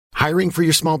Hiring for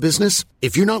your small business?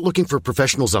 If you're not looking for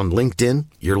professionals on LinkedIn,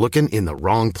 you're looking in the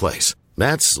wrong place.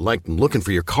 That's like looking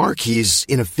for your car keys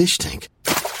in a fish tank.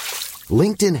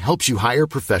 LinkedIn helps you hire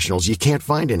professionals you can't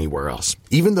find anywhere else,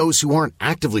 even those who aren't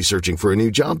actively searching for a new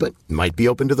job but might be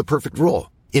open to the perfect role.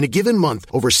 In a given month,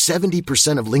 over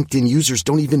 70% of LinkedIn users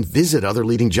don't even visit other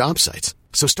leading job sites.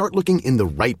 So start looking in the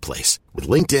right place. With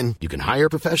LinkedIn, you can hire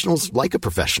professionals like a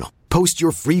professional. Post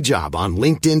your free job on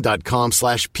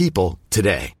linkedin.com/people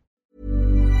today.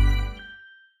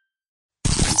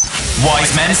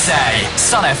 Wise Men Say,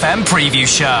 Sun FM Preview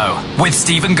Show with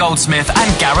Stephen Goldsmith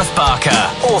and Gareth Barker.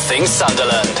 All things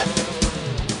Sunderland.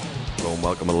 Hello and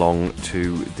welcome along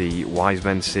to the Wise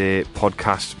Men Say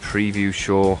podcast preview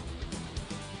show.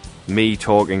 Me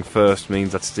talking first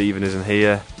means that Stephen isn't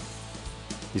here.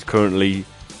 He's currently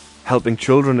helping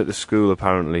children at the school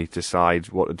apparently decide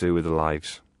what to do with their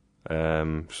lives.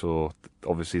 So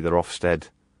obviously their Ofsted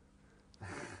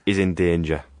is in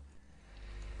danger,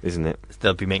 isn't it?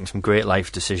 They'll be making some great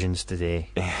life decisions today.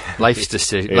 Life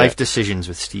decisions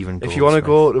with Stephen Goldsmith. If you want to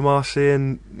go to Marseille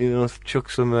and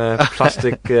chuck some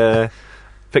plastic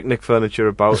picnic furniture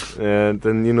about,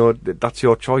 then that's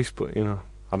your choice. But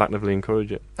I'd actively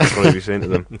encourage it. That's what I'd be saying to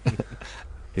them.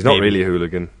 He's not really a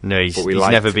hooligan. No, he's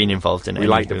never been involved in it. We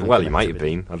liked him. Well, he might have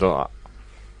been. I don't.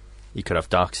 He could have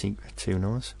dark secrets. Who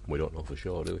knows? We don't know for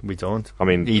sure, do we? We don't. I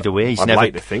mean, either way, I'd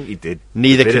like to think he did.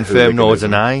 Neither confirm nor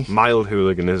deny. Mild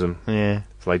hooliganism. Yeah,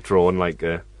 it's like drawing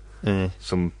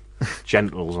some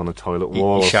genitals on a toilet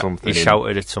wall or something. He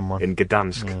shouted at someone in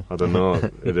Gdansk. Yeah. I don't know.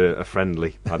 At a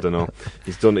friendly. I don't know.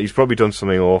 He's probably done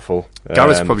something awful.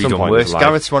 Gareth's probably done worse.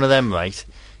 Gareth's one of them, right?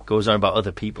 Goes on about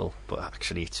other people, but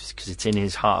actually it's because it's in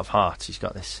his heart of hearts. He's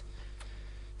got this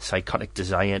psychotic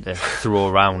desire to throw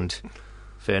around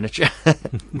furniture.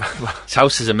 His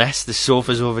house is a mess. The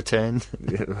sofa's overturned.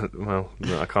 Yeah, well,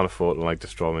 no, I can't afford to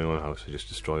destroy my own house. I just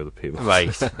destroy other people's.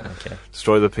 Right. Okay.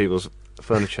 Destroy other people's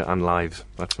furniture and lives.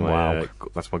 That's my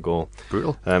that's my goal.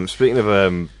 Brutal. Speaking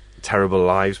of terrible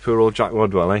lives, poor old Jack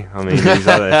Rodwell. I mean, he's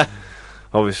had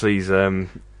obviously he's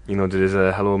did his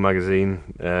Hello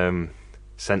magazine.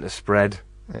 Centre spread.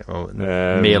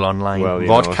 Mail online. Well,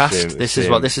 Rodcast. This is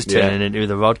what this is turning into,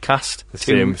 the Rodcast. The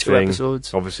same two thing.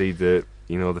 Episodes. Obviously, the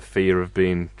fear of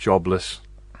being jobless.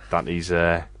 That he's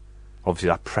obviously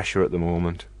that pressure at the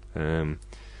moment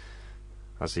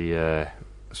as he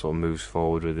sort of moves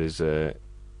forward with his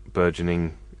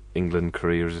burgeoning England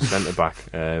career as a centre back.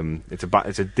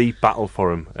 It's a deep battle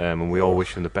for him, and we all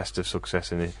wish him the best of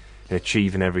success in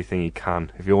achieving everything he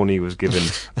can. If he only was given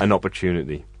an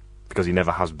opportunity. Because he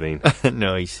never has been.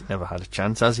 No, he's never had a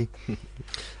chance, has he?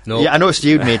 No. Yeah, I noticed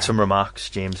you'd made some remarks,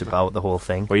 James, about the whole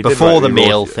thing. Well, before the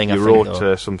mail thing, you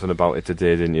wrote something about it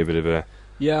today, didn't you? A bit of a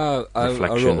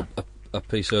reflection. I wrote a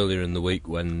piece earlier in the week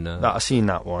when... I've seen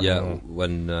that one. Yeah,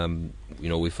 when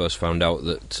we first found out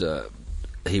that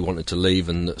he wanted to leave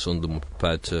and that Sunderland were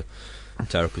prepared to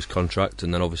tear up his contract,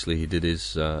 and then obviously he did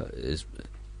his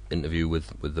interview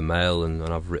with the Mail, and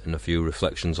I've written a few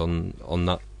reflections on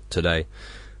that today.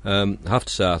 I have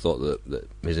to say I thought that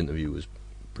his interview was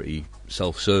pretty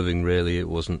self-serving, really. It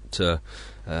wasn't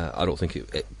I don't think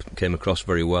it came across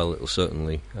very well. It'll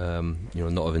certainly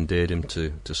not have endeared him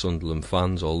to Sunderland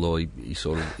fans, although he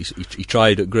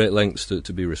tried at great lengths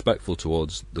to be respectful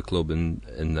towards the club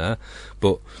in there,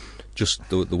 but just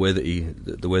the way that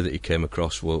he came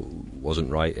across wasn't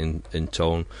right in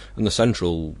tone. And the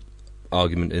central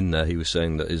argument in there, he was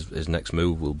saying that his next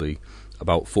move will be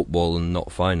about football and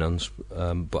not finance,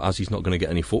 but as he's not going to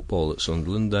get any football at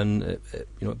Sunderland, then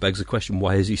it begs the question: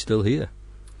 why is he still here?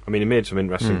 I mean, he made some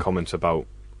interesting comments about,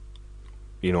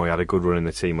 he had a good run in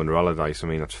the team under Allardyce. I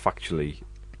mean, that's factually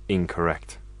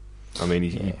incorrect. I mean,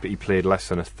 he played less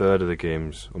than a third of the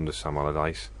games under Sam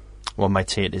Allardyce. One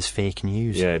might say it is fake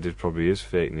news. Yeah, it probably is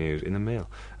fake news in the Mail.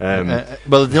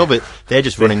 Well, no, but they're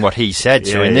just running what he said.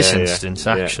 So in this instance,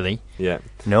 actually,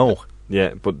 no.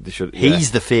 Yeah, but they should.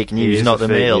 He's the fake news, not the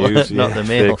Mail. Not the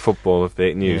Mail. Fake football of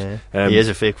fake news. Yeah. He is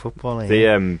a fake footballer. I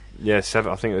think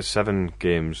it was 7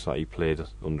 games that he played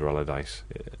under Allardyce.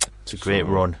 It's a great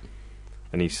run.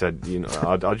 And he said,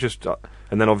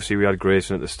 and then obviously we had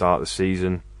Grayson at the start of the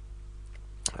season,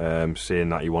 saying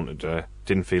that he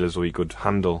didn't feel as though he could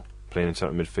handle playing in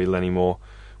centre midfield anymore.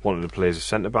 Wanted to play as a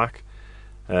centre back,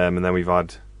 and then we've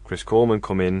had Chris Coleman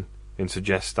come in and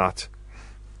suggest that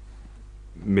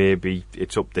maybe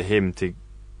it's up to him to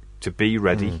be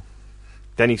ready.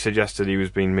 Then he suggested he was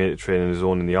being made to train on his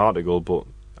own in the article, but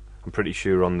I'm pretty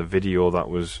sure on the video that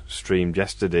was streamed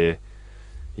yesterday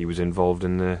he was involved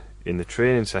in the in the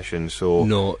training session. So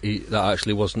no, that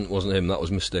actually wasn't him. That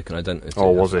was mistaken identity.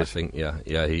 Oh, was it? I think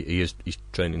yeah. He's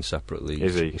training separately.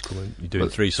 Is he? He's doing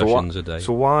 3 sessions a day.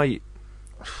 So why?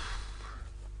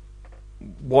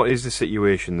 What is the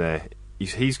situation there?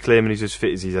 He's claiming he's as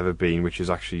fit as he's ever been, which is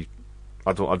actually,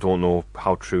 I don't know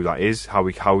how true that is. How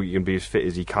he can be as fit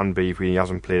as he can be if he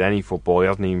hasn't played any football. He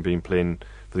hasn't even been playing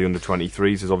for the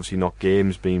under-23s. There's obviously not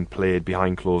games being played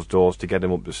behind closed doors to get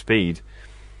him up to speed.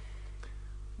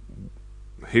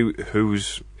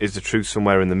 Who's is the truth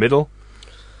somewhere in the middle?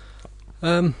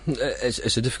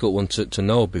 It's a difficult one to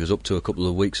know, because up to a couple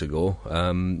of weeks ago,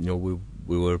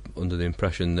 we were under the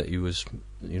impression that he was,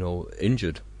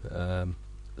 injured.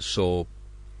 So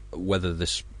whether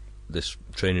this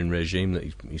training regime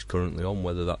that he's currently on,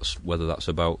 whether that's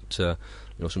about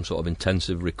some sort of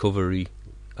intensive recovery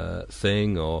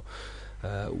thing, or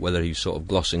whether he's sort of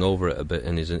glossing over it a bit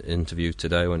in his interview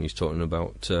today when he's talking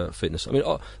about fitness. I mean,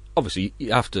 obviously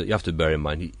you have to bear in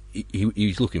mind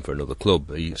he's looking for another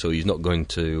club, so he's not going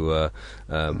to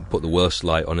put the worst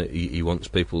light on it. He wants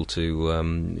people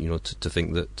to to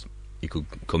think that he could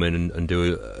come in and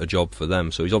do a job for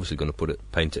them. So he's obviously going to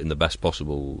paint it in the best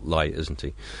possible light, isn't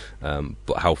he?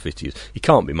 But how fit he is, he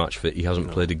can't be match fit. He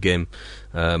hasn't played a game,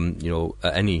 at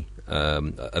any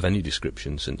of any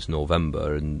description since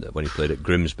November, and when he played at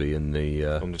Grimsby in the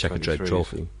Checkatrade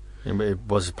Trophy. It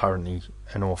was apparently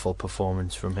an awful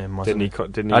performance from him, wasn't it?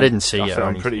 Didn't he? I didn't see it.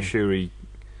 I'm pretty sure I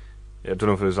don't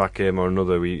know if it was that game or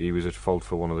another. He was at fault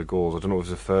for one of the goals. I don't know if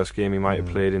it was the first game he might have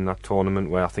played in that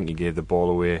tournament, where I think he gave the ball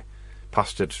away,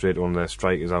 passed it straight to one of their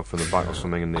strikers out from the back or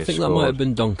something, and they I think scored. That might have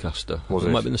been Doncaster. Was it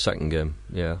it? Might have been the second game.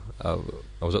 Yeah, I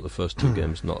was at the first 2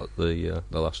 games, not at the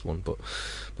last one. But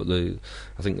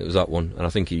I think it was that one, and I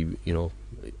think he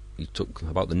took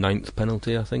about the 9th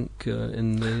penalty, I think,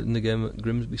 in the game at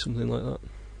Grimsby, something like that.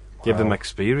 Give them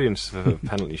experience for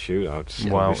penalty shootouts.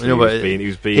 Wow, he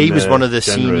was one of the generous.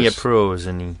 Senior pros,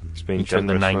 and he took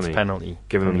the 9th penalty,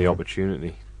 giving them the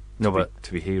opportunity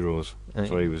to be heroes. That's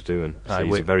what he was doing. So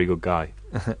he's a very good guy.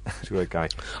 He's a great guy.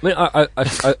 I mean,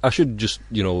 I should just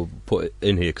put it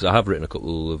in here, because I have written a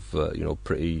couple of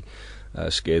pretty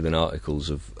scathing articles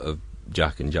of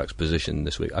Jack and Jack's position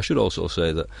this week. I should also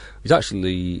say that he's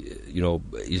actually,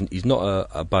 he's not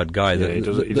a bad guy. Yeah,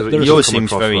 he always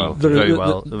seems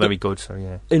very good. So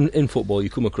yeah. In football, you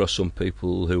come across some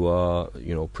people who are,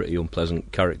 pretty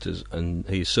unpleasant characters, and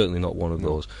he's certainly not one of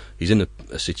those. He's in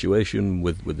a situation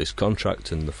with this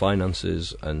contract and the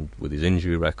finances, and with his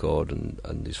injury record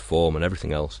and his form and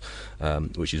everything else,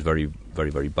 which is very, very,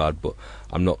 very bad. But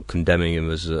I'm not condemning him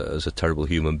as a terrible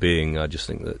human being. I just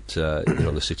think that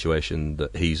the situation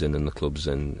that he's in and the club's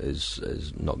in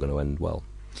is not going to end well.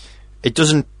 It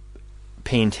doesn't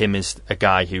paint him as a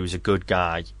guy who's a good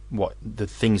guy, what the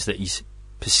things that he's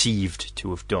perceived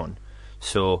to have done.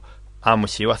 So I'm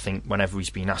with you. I think whenever he's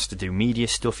been asked to do media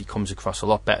stuff, he comes across a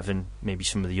lot better than maybe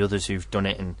some of the others who've done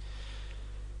it, and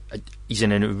he's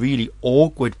in a really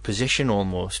awkward position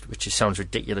almost, which sounds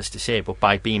ridiculous to say, but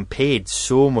by being paid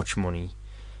so much money,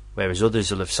 whereas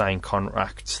others will have signed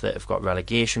contracts that have got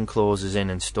relegation clauses in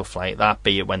and stuff like that,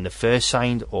 be it when they're first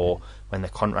signed or when the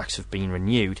contracts have been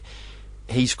renewed.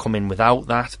 He's come in without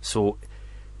that,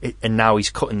 and now he's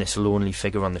cutting this lonely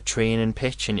figure on the training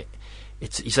pitch, and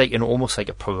he's like almost like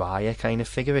a pariah kind of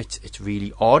figure. It's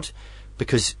really odd,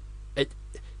 because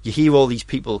you hear all these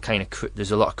people kind of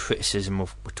there's a lot of criticism. We're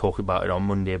talking about it on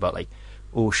Monday about like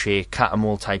O'Shea,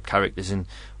 Catamol type characters, and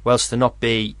whilst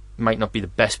they might not be the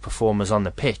best performers on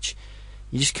the pitch,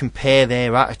 you just compare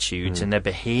their attitudes and their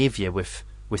behaviour with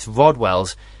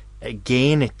Rodwell's.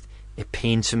 Again, it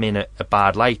paints him in a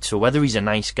bad light. So whether he's a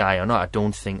nice guy or not, I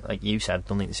don't think, like you said, I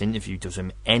don't think this interview does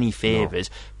him any favours.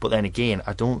 No. But then again,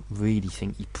 I don't really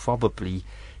think he probably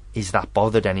is that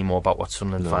bothered anymore about what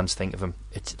Sunderland fans think of him.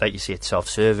 It's like you say, it's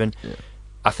self-serving. Yeah.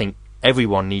 I think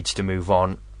everyone needs to move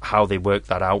on. How they work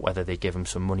that out, whether they give him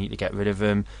some money to get rid of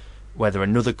him, whether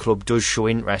another club does show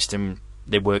interest and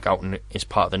they work out as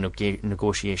part of the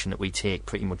negotiation that we take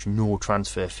pretty much no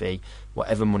transfer fee.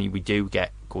 Whatever money we do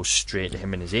get goes straight to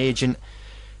him and his agent.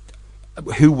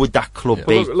 Who would that club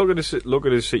be? Look at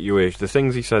his situation. The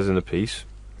things he says in the piece.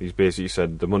 He's basically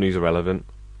said the money's irrelevant,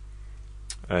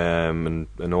 and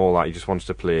all that. He just wants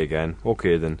to play again.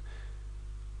 Okay, then.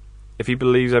 If he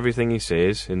believes everything he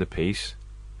says in the piece,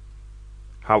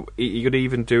 how he could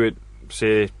even do it?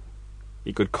 Say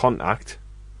he could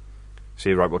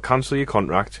say, right, we'll cancel your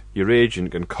contract. Your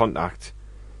agent can contact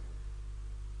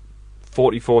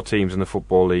 44 teams in the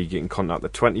Football League. You can contact the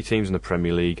 20 teams in the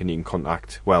Premier League, and you can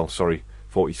contact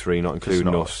 43, not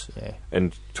including us,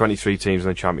 and 23 teams in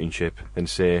the Championship, and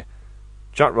say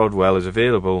Jack Rodwell is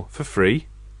available for free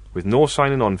with no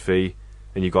signing on fee,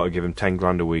 and you've got to give him 10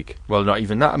 grand a week. Well, not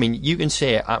even that. I mean, you can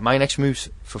say my next moves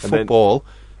for football.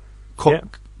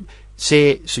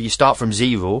 Say so you start from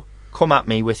zero. Come at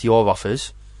me with your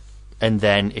offers, and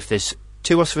then if there's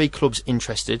 2 or 3 clubs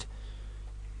interested,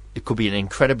 it could be an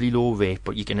incredibly low rate,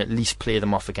 but you can at least play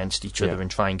them off against each other and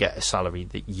try and get a salary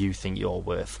that you think you're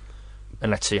worth.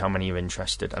 And let's see how many are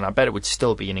interested. And I bet it would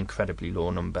still be an incredibly low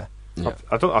number. Yeah.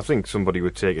 I think somebody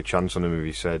would take a chance on him if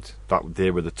he said that they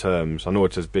were the terms. I know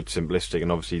it's a bit simplistic,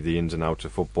 and obviously the ins and outs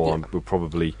of football would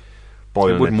probably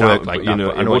boil it wouldn't down, work like that.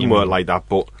 It wouldn't work like that.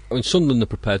 But I mean, Sunderland are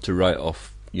prepared to write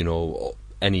off,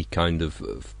 any kind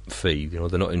of fee.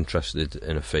 They're not interested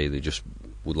in a fee. They just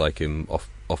would like him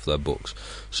off their books.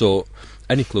 So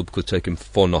any club could take him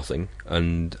for nothing.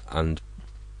 And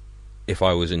if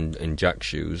I was in Jack's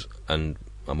shoes, and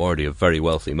I'm already a very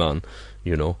wealthy man,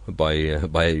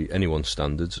 by anyone's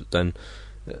standards, then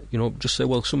just say,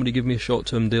 well, somebody give me a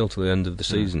short-term deal till the end of the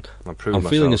season. I'm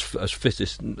feeling as fit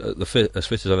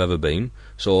as I've ever been,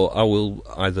 so I will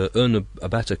either earn a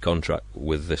better contract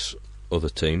with this other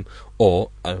team, or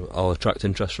I'll attract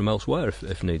interest from elsewhere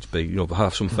if needs be.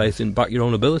 Have some faith in back your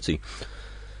own ability.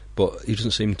 But he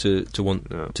doesn't seem to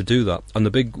want to do that. And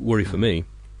the big worry for me,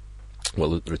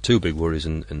 well, there are 2 big worries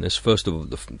in this. First of all,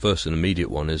 the first and immediate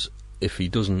one is if he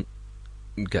doesn't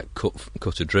get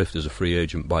cut adrift as a free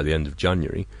agent by the end of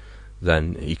January,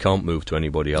 then he can't move to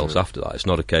anybody else after that. It's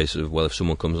not a case of, well, if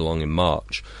someone comes along in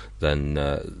March, then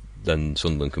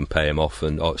Sunderland can pay him off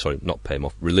not pay him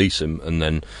off, release him, and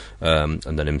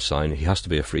then him sign. He has to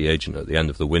be a free agent at the end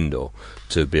of the window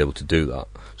to be able to do that.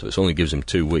 So it only gives him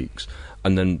 2 weeks,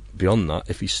 and then beyond that,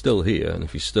 if he's still here and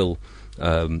if he's still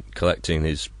collecting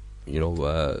his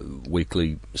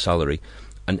weekly salary,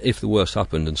 and if the worst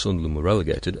happened and Sunderland were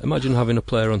relegated, imagine having a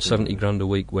player on 70 grand a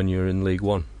week when you're in League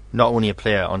One. Not only a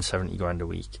player on 70 grand a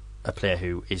week, a player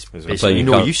who is basically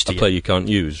no use to you. A player you can't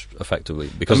use effectively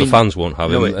because the fans won't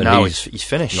have him. And now he's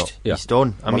finished. He's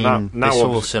done. Now this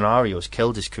whole scenario has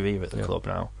killed his career at the club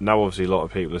now. Now, obviously, a lot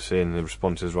of people are saying the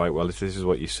response is, right, well, if this is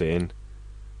what you're saying,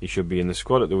 he should be in the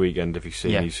squad at the weekend if he's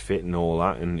saying he's fit and all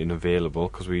that and available,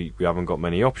 because we haven't got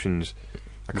many options.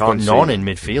 We've got none in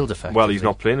midfield, effectively. Well, he's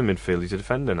not playing in midfield, he's a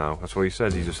defender now. That's what he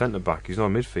said. He's a centre-back, he's not a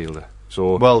midfielder.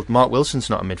 So, well, Mark Wilson's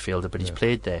not a midfielder, but he's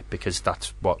played there because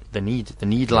that's what the need. The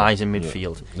need lies in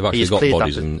midfield. They've actually got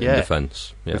bodies in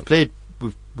defence. Yeah. We've played,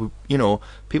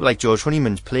 people like George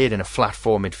Honeyman's played in a flat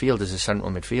 4 midfield as a central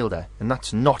midfielder, and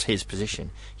that's not his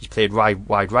position. He's played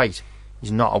wide right.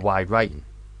 He's not a wide right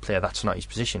player. That's not his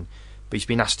position. But he's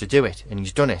been asked to do it, and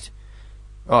he's done it.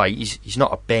 He's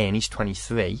not a Bain. He's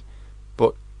 23,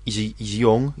 but he's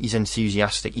young. He's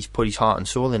enthusiastic. He's put his heart and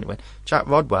soul into it. Jack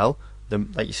Rodwell,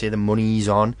 like you say, the money he's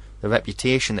on, the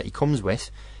reputation that he comes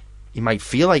with, he might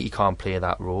feel like he can't play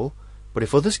that role, but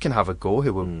if others can have a go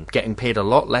who are getting paid a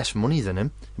lot less money than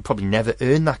him and probably never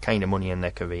earned that kind of money in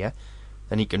their career,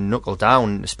 then he can knuckle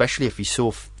down, especially if he's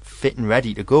so fit and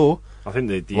ready to go. I think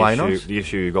the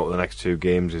issue you've got with the next 2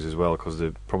 games is as well, because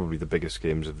they're probably the biggest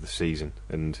games of the season,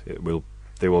 and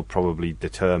they will probably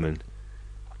determine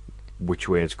which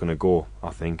way it's going to go.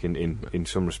 I think in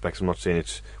some respects, I'm not saying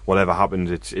it's whatever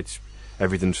happens, it's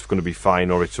everything's going to be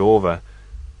fine or it's over,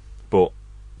 but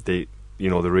they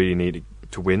really need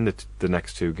to win the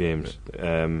next 2 games,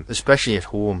 especially at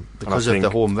home, because of the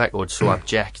home record so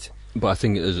abject. But I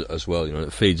think as well,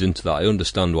 it feeds into that. I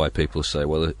understand why people say,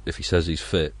 well, if he says he's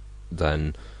fit,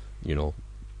 then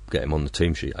get him on the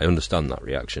team sheet. I understand that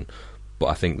reaction, but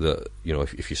I think that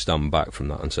if you stand back from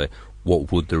that and say,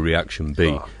 what would the reaction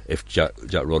be if Jack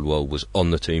Rodwell was on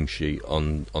the team sheet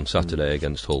on Saturday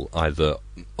against Hull, either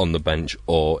on the bench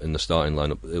or in the starting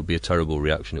lineup? It would be a terrible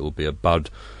reaction. It would be a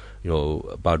bad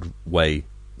way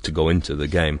to go into the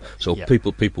game. So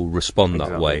people respond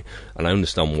that way, and I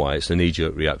understand why. It's a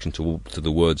knee-jerk reaction to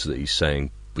the words that he's saying,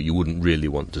 but you wouldn't really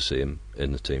want to see him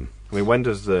in the team. I mean, when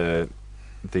does the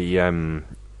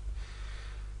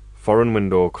foreign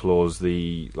window close, for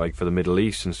the Middle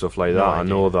East and stuff like that? I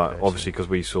know that obviously because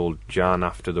we sold Jan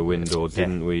after the window,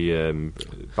 didn't we?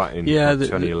 Back in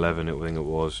 2011, I think it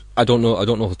was. I don't know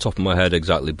off the top of my head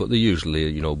exactly, but they're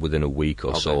usually within a week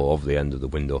or so of the end of the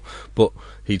window. But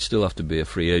he'd still have to be a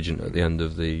free agent at the end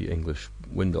of the English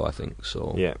window, I think.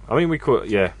 So yeah, I mean we could.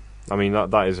 Yeah, I mean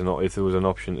that is if there was an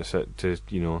option to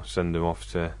send him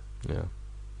off to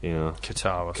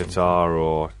Qatar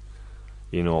or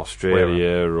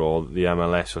Australia or the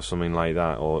MLS or something like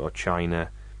that, or China.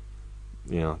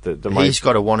 He's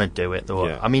got to want to do it, though.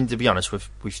 Yeah. I mean, to be honest,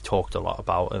 we've talked a lot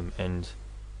about him, and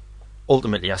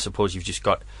ultimately, I suppose you've just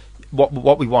got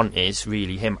what we want is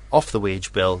really him off the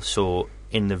wage bill, so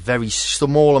in the very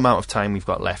small amount of time we've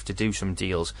got left to do some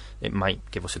deals, it might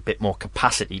give us a bit more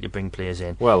capacity to bring players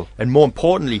in. Well, and more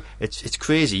importantly, it's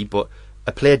crazy, but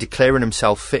a player declaring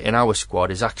himself fit in our squad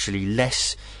is actually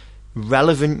less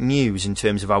relevant news in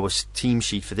terms of our team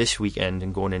sheet for this weekend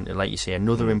and going into, like you say,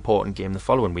 another important game the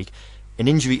following week. An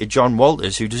injury to John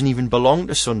Walters, who doesn't even belong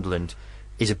to Sunderland,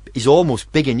 is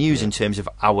almost bigger news in terms of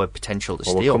our potential to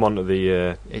steal. We'll come on to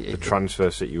the transfer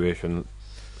situation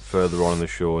further on in the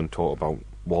show and talk about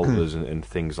Walters and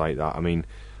things like that. I mean,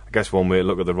 I guess one way to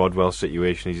look at the Rodwell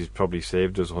situation is he's probably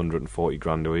saved us 140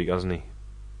 grand a week, hasn't he?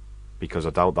 Because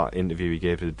I doubt that interview he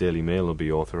gave to the Daily Mail will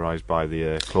be authorised by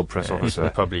the club press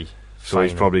officer. Probably. So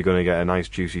he's probably going to get a nice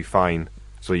juicy fine.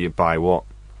 So you buy what?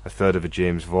 A third of a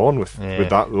James Vaughan with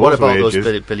that. What about wages.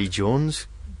 those Billy Jones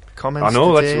comments? I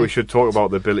know. Today? We should talk about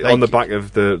the Billy on the back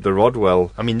of the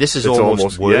Rodwell. I mean, this is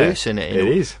almost worse, isn't it? It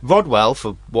is. Rodwell,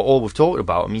 for what all we've talked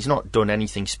about, I mean, he's not done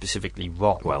anything specifically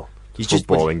wrong. Well, he's the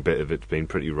footballing bit of it's been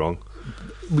pretty wrong.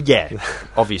 Yeah,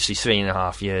 obviously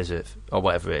 3.5 years or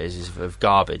whatever it is of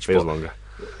garbage. Feels longer.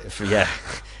 Yeah,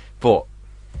 but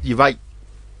you're right.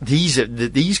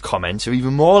 These comments are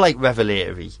even more like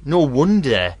revelatory. No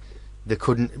wonder they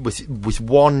couldn't, with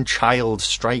one child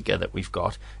striker that we've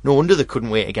got, no wonder they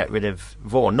couldn't wait to get rid of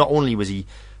Vaughan. Not only was he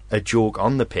a joke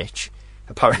on the pitch,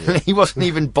 apparently he wasn't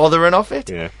even bothering off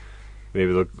it. Yeah,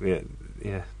 maybe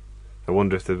yeah. I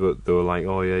wonder if they were like,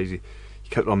 oh yeah, he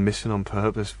kept on missing on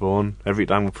purpose, Vaughan. Every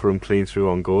time we put him clean through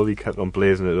on goal, he kept on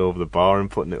blazing it over the bar and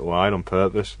putting it wide on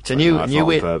purpose. It's a new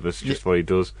way. On purpose, just what he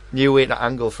does. New way to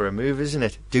angle for a move, isn't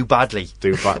it? Do badly.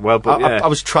 Well, but I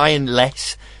was trying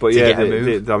less. But to yeah, get a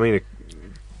move. I mean,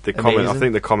 the comment. I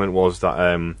think the comment was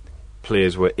that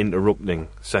players were interrupting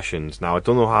sessions. Now I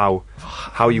don't know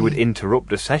how you would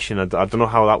interrupt a session. I don't know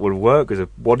how that would work. Because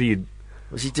what do you?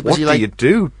 What do you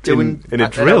do in a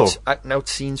drill? Acting out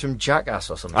scenes from Jackass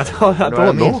or something. I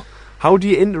don't know. How do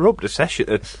you interrupt a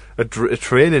session, a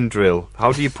training drill?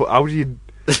 How do you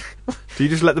do you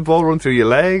just let the ball run through your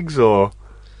legs or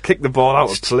kick the ball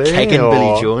out of play? Kegging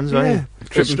Billy Jones, right?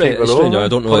 It's strange. I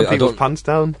don't know. I don't pants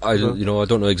down. I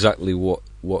don't know exactly what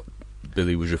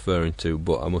Billy was referring to,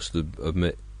 but I must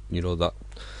admit,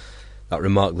 that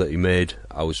remark that he made,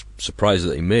 I was surprised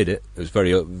that he made it. It was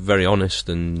very, very honest,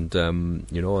 and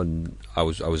and I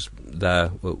was there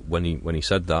when he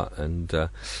said that, and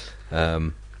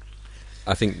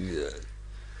I think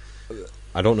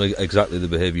I don't know exactly the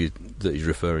behaviour that he's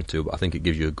referring to, but I think it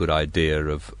gives you a good idea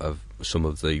of some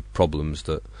of the problems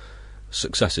that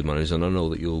successive managers, and I know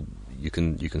that you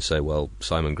can say, well,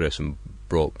 Simon Grayson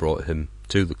brought him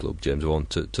to the club, James Vaughan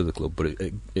to the club, but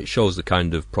it shows the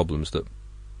kind of problems that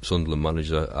Sunderland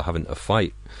managers are having to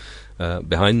fight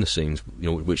behind the scenes,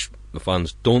 which the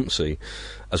fans don't see,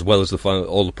 as well as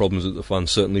all the problems that the fans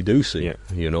certainly do see. Yeah.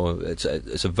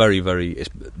 It's a very, very. It's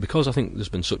because I think there's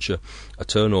been such a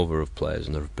turnover of players,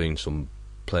 and there have been some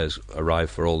players arrive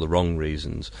for all the wrong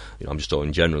reasons. I'm just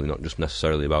talking generally, not just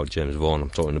necessarily about James Vaughan. I'm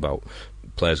talking about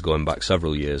players going back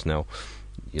several years now.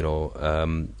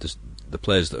 The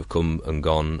players that have come and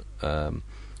gone.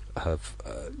 Have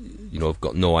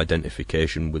got no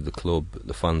identification with the club.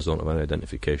 The fans don't have any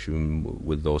identification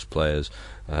with those players,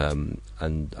 and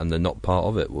they're not part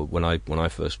of it. When I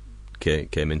first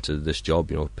came into this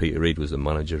job, Peter Reid was the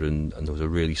manager, and there was a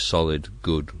really solid,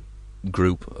 good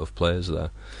group of players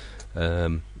there.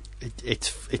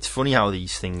 It's funny how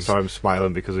these things. Sorry, I'm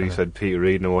smiling because you said Peter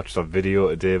Reid, and I watched that video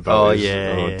today about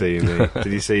dear me.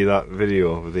 Did you see that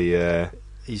video of the?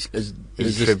 He's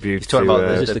tribute talking to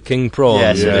about the King Prawn.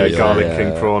 Garlic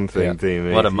King Prawn thing.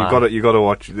 Yeah. What a man! You got to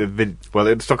watch the vid. Well,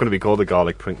 it's not going to be called the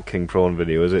Garlic King Prawn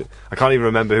video, is it? I can't even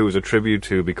remember who it was a tribute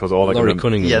to because all I can remember.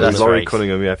 Cunningham. Yeah, that's Laurie right.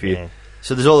 Cunningham. Yeah,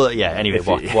 So there's all. Anyway,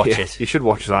 watch it. You should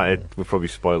watch that. We've probably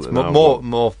spoiled it now.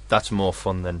 More. That's more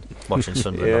fun than watching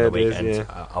Sunderland on the weekend. Is,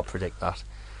 I'll predict that.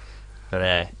 But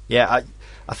I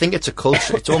think it's a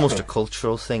culture. It's almost a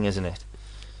cultural thing, isn't it?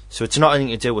 So it's not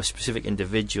anything to do with specific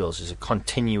individuals. It's a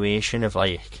continuation of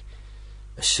like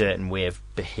a certain way of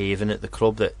behaving at the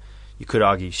club that you could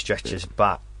argue stretches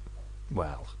back,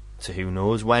 well, to who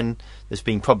knows when. There's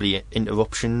been probably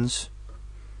interruptions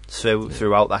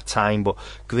throughout that time, but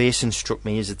Grayson struck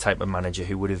me as the type of manager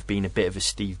who would have been a bit of a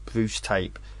Steve Bruce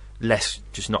type,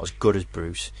 just not as good as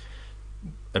Bruce,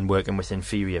 and working with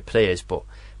inferior players, but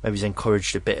maybe he's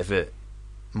encouraged a bit of a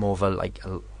more of a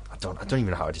I don't even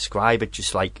know how to describe it,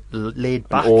 just like laid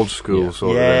back, an old school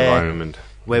sort of environment.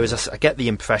 Whereas I get the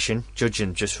impression,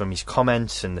 judging just from his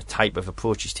comments and the type of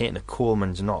approach he's taking, that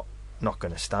Coleman's not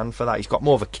going to stand for that. He's got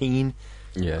more of a Keane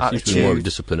Yeah, he's been more of a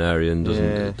disciplinarian,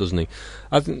 doesn't he?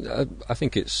 I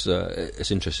think it's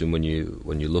interesting when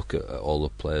you look at all the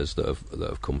players that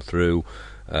have come through,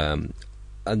 and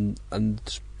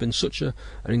there's been such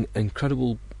an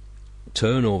incredible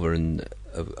turnover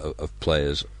of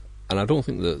players, and I don't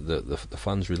think that the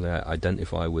fans really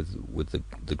identify with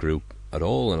the group at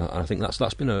all, and I think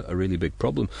that's been a really big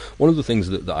problem. One of the things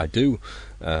that I do,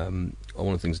 one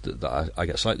of the things that I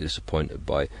get slightly disappointed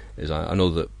by is I know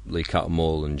that Lee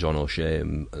Cattermole and John O'Shea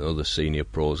and other senior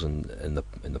pros in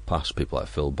the past, people like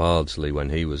Phil Bardsley when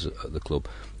he was at the club,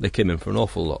 they came in for an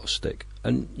awful lot of stick,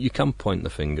 and you can point the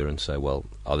finger and say, well,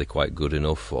 are they quite good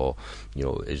enough, or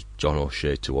is John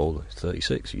O'Shea too old? He's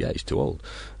 36, yeah, he's too old.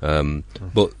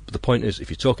 But the point is, if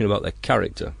you're talking about their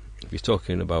character, if you're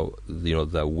talking about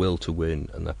their will to win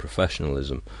and their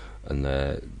professionalism and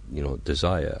their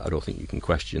desire, I don't think you can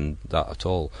question that at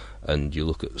all. And you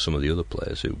look at some of the other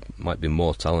players who might be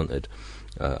more talented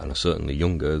and are certainly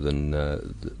younger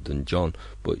than John,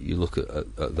 but you look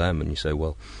at them and you say,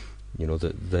 well,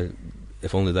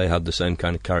 if only they had the same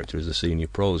kind of character as the senior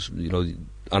pros.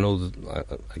 I know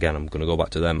that, again, I'm going to go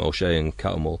back to them, O'Shea and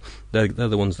Cattermole. They're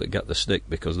the ones that get the stick,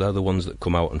 because they're the ones that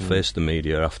come out and face the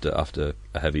media after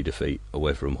a heavy defeat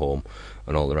away from home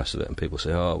and all the rest of it. And people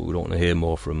say, oh, we don't want to hear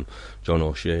more from John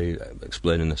O'Shea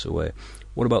explaining this away.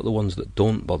 What about the ones that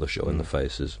don't bother showing the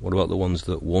faces? What about the ones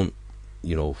that won't,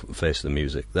 face the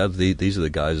music? These are the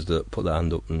guys that put their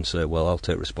hand up and say, well, I'll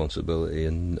take responsibility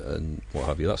and what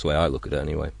have you. That's the way I look at it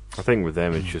anyway. I think with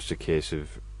them it's just a case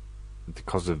of,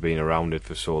 because they've been around it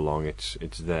for so long, it's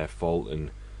their fault.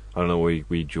 And I don't know,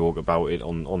 we joke about it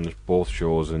on both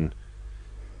shows, and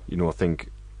I think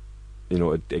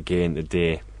again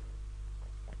today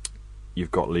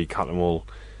you've got Lee Cattermole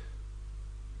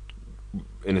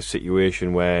in a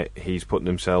situation where he's putting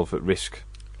himself at risk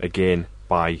again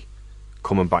by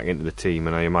coming back into the team,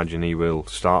 and I imagine he will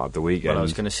start at the weekend. Well, I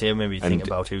was going to say, maybe think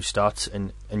about who starts,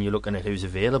 and you're looking at who's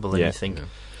available, and you think... Yeah.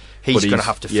 He's going to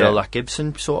have to fill that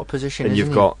Gibson sort of position, and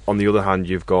isn't on the other hand,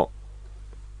 you've got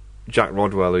Jack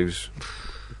Rodwell, who's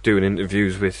doing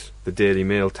interviews with the Daily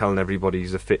Mail telling everybody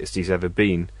he's the fittest he's ever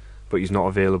been, but he's not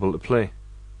available to play.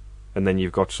 And then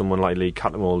you've got someone like Lee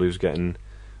Cattermole who's getting...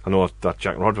 I know that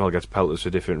Jack Rodwell gets pelters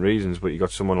for different reasons, but you've got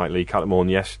someone like Lee Cattermole,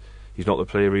 and yes, he's not the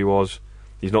player he was.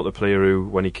 He's not the player who,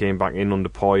 when he came back in under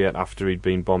Poyet after he'd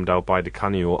been bombed out by Di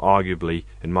Canio, arguably,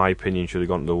 in my opinion, should have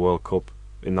gone to the World Cup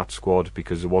in that squad,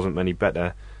 because there wasn't many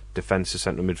better defensive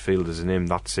central midfielders than him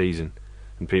that season,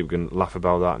 and people can laugh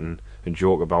about that and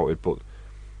joke about it, but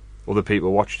other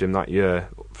people watched him that year,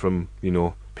 from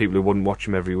people who wouldn't watch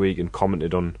him every week, and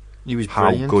commented on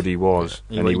how good he was.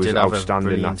 And he was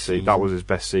outstanding that season. That was his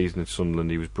best season at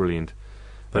Sunderland. He was brilliant,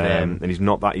 but and he's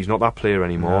not that player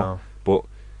anymore. No.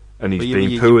 And he's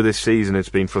been poor this season. It's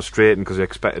been frustrating because I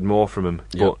expected more from him.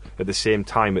 Yep. But at the same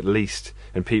time, at least,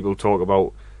 and people talk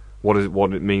about what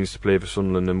it means to play for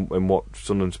Sunderland and what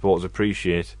Sunderland supporters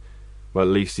appreciate. Well,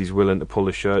 at least he's willing to pull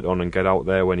his shirt on and get out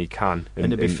there when he can. And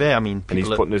to be fair, I mean, and he's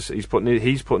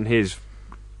putting his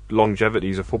longevity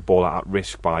as a footballer at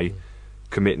risk by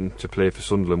committing to play for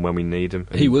Sunderland when we need him.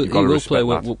 He will play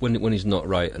when he's not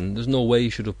right, and there's no way he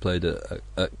should have played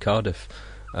at Cardiff.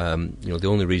 The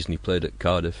only reason he played at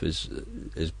Cardiff is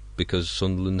because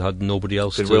Sunderland had nobody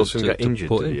else. Did Wilson get injured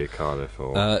at Cardiff?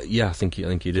 Or? Yeah, I think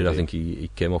he did. I think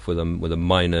he came off with a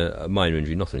minor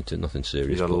injury, nothing serious.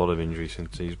 He's had a lot of injuries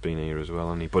since he's been here as well,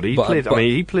 hasn't he? But he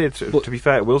played. To be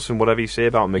fair to Wilson, whatever you say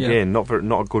about him, again, not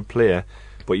a good player,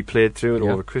 but he played through it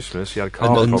over Christmas. He had calf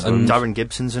problems. And Darren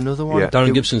Gibson's another one. Yeah.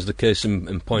 Darren Gibson's the case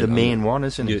in point. The main one,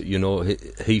 isn't he?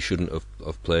 He shouldn't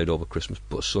have played over Christmas,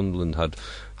 but Sunderland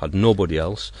had nobody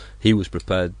else. He was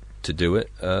prepared to do it,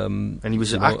 and he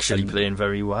was actually playing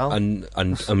very well. And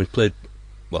played,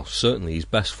 well, certainly his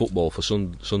best football for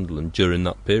Sunderland during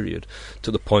that period, to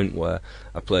the point where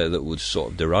a player that was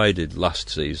sort of derided last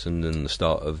season and the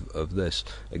start of this,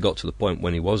 it got to the point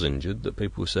when he was injured that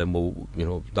people were saying,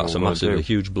 well, that's a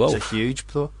huge blow. It's a huge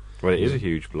blow. Well, it is a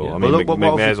huge blow. Yeah. I mean,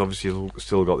 McNair's obviously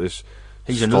still got this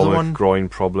groin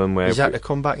problem where he's had to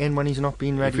come back in when he's not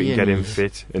been ready. If we can get him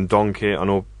fit. And Donkey, I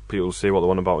know people say what they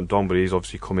want about Don, but he's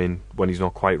obviously come in when he's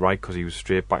not quite right, because he was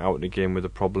straight back out in the game with a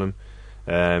problem.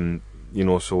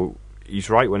 So he's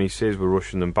right when he says we're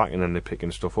rushing them back and then they're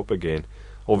picking stuff up again.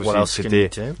 Obviously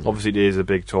today is a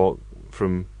big talk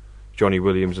from Johnny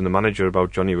Williams and the manager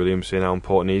about Johnny Williams saying how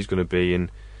important he's going to be,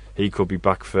 and he could be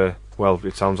back for, well,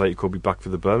 it sounds like he could be back for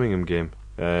the Birmingham game,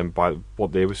 by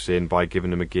what they were saying, by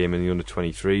giving him a game in the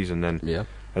under-23s, and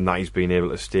that he's been able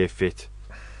to stay fit,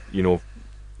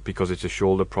 because it's a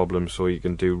shoulder problem, so he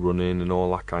can do running and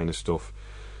all that kind of stuff.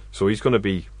 So he's going to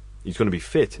be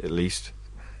fit at least,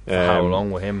 for how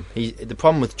long with him. The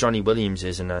problem with Johnny Williams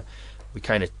is, and we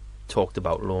kind of talked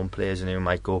about loan players and who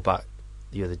might go back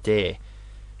the other day,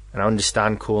 and I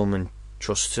understand Coleman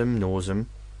trusts him, knows him.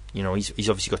 You know, he's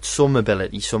obviously got some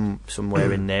ability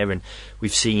somewhere in there, and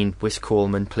we've seen with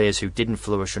Coleman players who didn't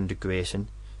flourish under Grayson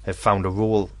have found a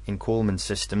role in Coleman's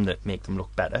system that make them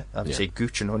look better. I would say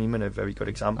Gooch and Honeyman are very good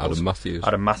examples.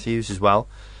 Adam Matthews as well.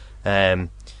 But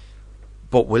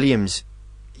Williams,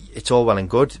 it's all well and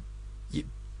good,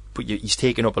 but he's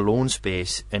taken up a loan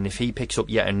space, and if he picks up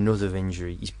yet another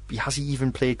injury, has he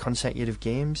even played consecutive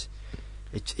games?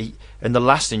 And the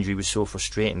last injury was so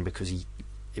frustrating because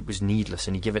it was needless,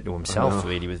 and he gave it to himself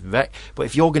really with Vec. But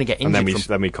if you're going to get injured, and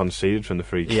then we conceded from the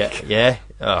free kick. Yeah.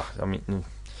 Oh, I mean,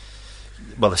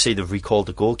 well, they say they've recalled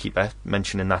the goalkeeper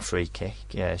mentioning that free kick.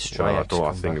 Yeah, Stryjek. Well,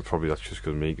 I think that's just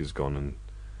because Miga's gone, and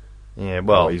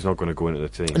he's not going to go into the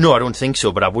team. No, I don't think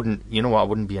so. But I wouldn't. You know what? I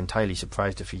wouldn't be entirely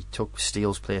surprised if he took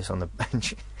Steele's place on the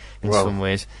bench in some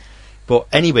ways. But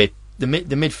anyway, the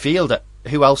midfield.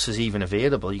 Who else is even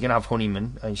available? You're going to have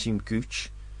Honeyman, I assume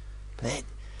Gooch. But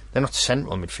they're not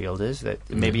central midfielders.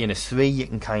 Maybe in a 3 you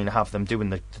can kind of have them doing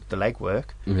the legwork.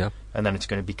 Yeah. And then it's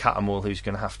going to be Cattermole who's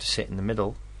going to have to sit in the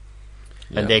middle.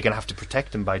 Yeah. And they're going to have to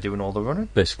protect him by doing all the running.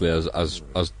 Basically, as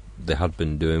they had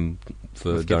been doing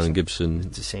for with Darren Gibson.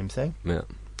 It's the same thing. Yeah.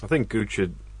 I think Gooch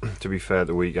had, to be fair,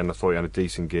 the weekend I thought he had a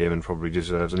decent game and probably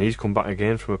deserves, and he's come back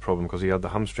again from a problem because he had the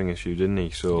hamstring issue, didn't he?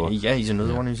 So yeah, he's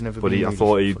another one who's never. But been I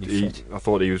thought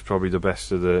he was probably the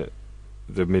best of the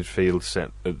midfield set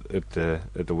at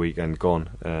the weekend gone.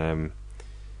 The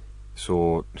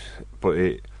sore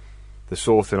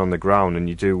thing on the ground, and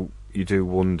you do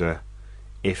wonder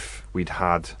if we'd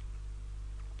had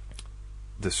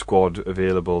the squad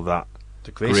available that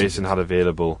Grayson had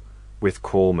available with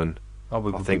Coleman. I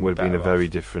think we'd be in a very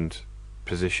different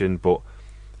position, but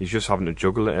he's just having to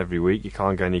juggle it every week. You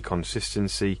can't get any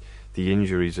consistency. The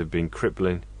injuries have been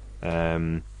crippling.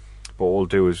 But what we'll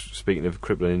do is, speaking of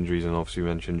crippling injuries, and obviously we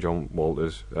mentioned John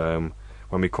Walters, when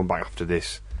we come back after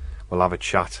this, we'll have a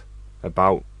chat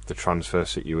about the transfer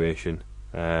situation,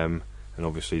 and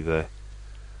obviously the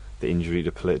injury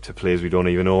to players we don't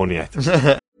even own yet.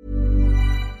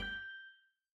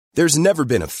 There's never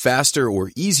been a faster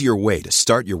or easier way to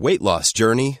start your weight loss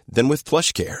journey than with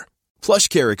PlushCare.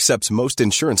 PlushCare accepts most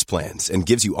insurance plans and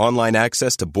gives you online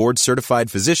access to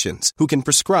board-certified physicians who can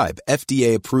prescribe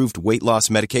FDA-approved weight loss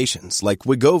medications like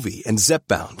Wegovy and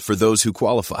Zepbound for those who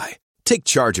qualify. Take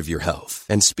charge of your health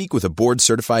and speak with a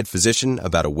board-certified physician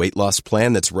about a weight loss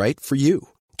plan that's right for you.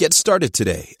 Get started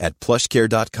today at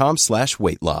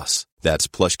plushcare.com/weight-loss. That's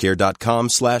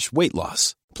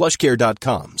plushcare.com/weight-loss.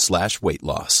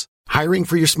 plushcare.com/weight-loss. Hiring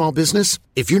for your small business?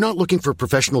 If you're not looking for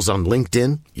professionals on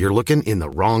LinkedIn, you're looking in the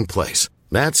wrong place.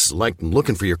 That's like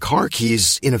looking for your car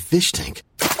keys in a fish tank.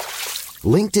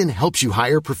 LinkedIn helps you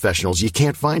hire professionals you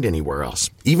can't find anywhere else,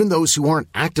 even those who aren't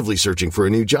actively searching for a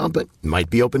new job but might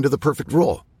be open to the perfect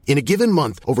role. In a given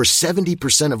month, over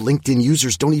 70% of LinkedIn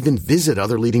users don't even visit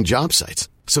other leading job sites.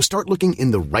 So start looking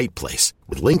in the right place.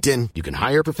 With LinkedIn, you can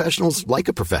hire professionals like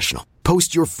a professional.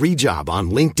 Post your free job on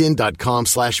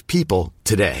linkedin.com/people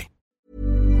today.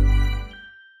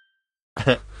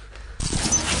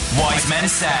 Wise Men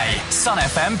Say, Sun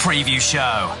FM Preview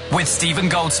Show with Stephen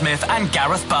Goldsmith and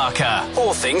Gareth Barker.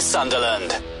 All things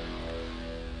Sunderland.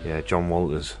 Yeah, John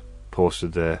Walters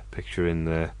posted the picture in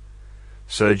the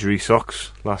surgery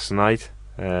socks last night.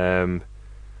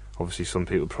 Obviously, some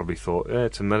people probably thought,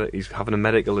 he's having a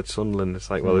medical at Sunderland.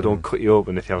 It's like, well, they don't cut you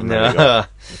open if you have a medical.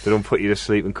 They don't put you to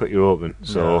sleep and cut you open.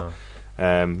 So,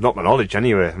 not my knowledge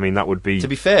anyway. I mean, that would be, to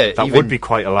be fair, that would be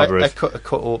quite elaborate. A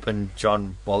cut open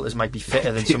John Walters might be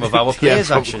fitter than some of our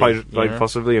players. Actually, quite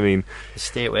possibly. I mean,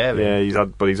 stay aware. Yeah, he's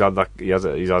had I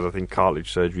think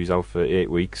cartilage surgeries out for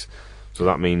 8 weeks. So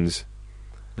that means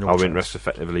our interest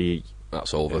effectively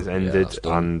that's over. Has ended,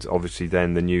 and obviously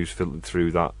then the news filtered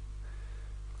through that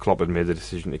Klopp had made the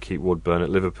decision to keep Woodburn at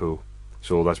Liverpool.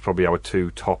 So that's probably our 2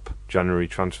 top January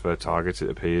transfer targets, it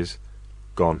appears,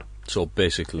 gone. So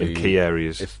basically, in key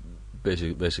areas. If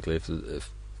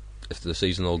the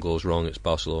season all goes wrong, it's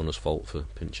Barcelona's fault for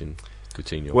pinching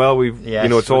Coutinho. Well,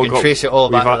 it's all got. Trace it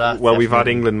all back to that. Well, we've had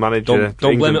England manager.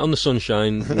 Don't blame it on the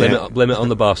sunshine. Blame it on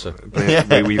the Barca.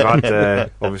 We've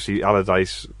had obviously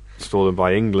Allardyce stolen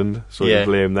by England, so we can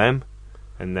blame them,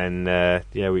 and then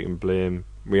we can blame.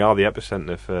 We are the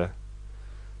epicenter for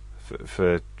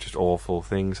just awful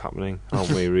things happening, aren't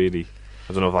we? Really,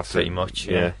 I don't know if that's pretty much.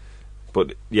 Yeah,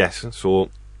 but yes. So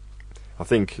I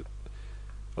think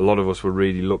a lot of us were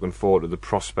really looking forward to the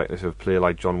prospect of a player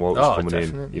like John Walters coming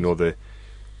definitely. in. You know,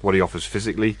 what he offers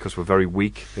physically, because we're very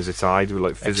weak as a side. We're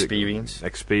like experience.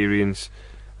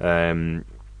 and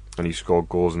he scored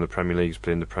goals in the Premier League. He's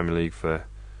played in the Premier League for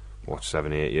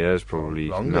 7-8 years probably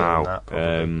Longer now, than that,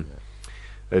 probably.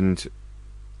 And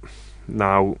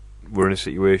now we're in a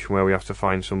situation where we have to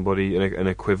find somebody, an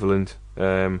equivalent,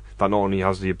 that not only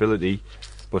has the ability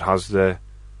but has the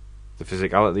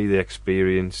physicality, the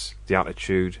experience, the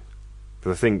attitude.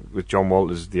 Because I think with John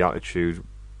Walters, the attitude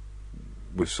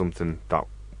was something that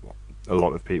a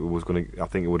lot of people was going to. I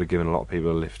think it would have given a lot of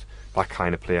people a lift. That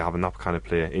kind of player, having that kind of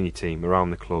player in your team around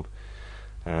the club.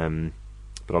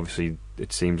 But obviously,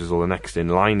 it seems as though the next in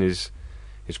line is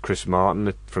Chris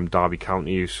Martin from Derby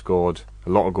County, who scored a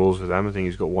lot of goals for them. I think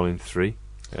he's got 1 in 3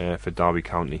 for Derby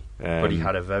County. But he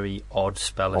had a very odd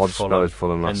spell at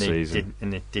Fulham last season,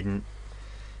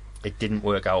 It didn't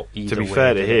work out either. To be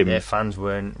fair to him, their fans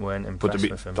weren't impressed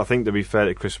with him. I think to be fair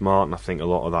to Chris Martin, I think a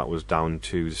lot of that was down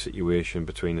to the situation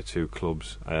between the two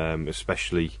clubs,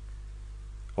 especially.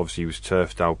 Obviously, he was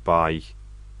turfed out by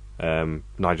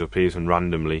Nigel Pearson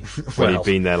randomly when he'd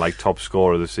been there like top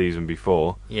scorer the season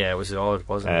before. Yeah, it was odd,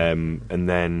 wasn't it? And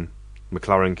then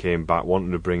McLaren came back,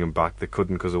 wanted to bring him back. They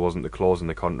couldn't because there wasn't the clause in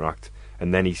the contract.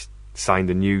 And then he signed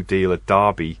a new deal at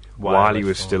Derby while he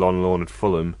was still on loan at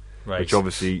Fulham, which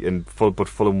obviously, but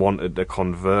Fulham wanted to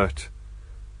convert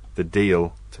the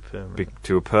deal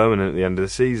to a permanent at the end of the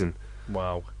season.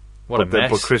 Wow. What a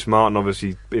mess. But Chris Martin,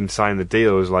 obviously, in signing the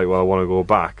deal, was like, well, I want to go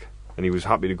back. And he was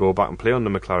happy to go back and play under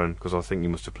McLaren, because I think he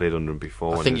must have played under him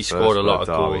before. I think he scored a lot of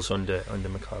goals under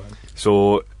McLaren.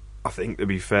 So, I think, to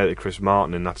be fair to Chris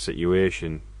Martin in that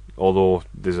situation, although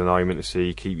there's an argument to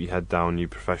say, keep your head down, you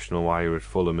professional while you're at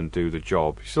Fulham and do the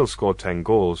job, he still scored 10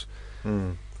 goals.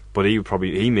 But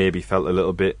he maybe felt a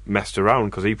little bit messed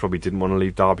around, because he probably didn't want to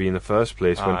leave Derby in the first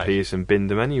place when Pearson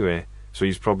binned him anyway. So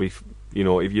he's probably, if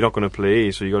you're not going to play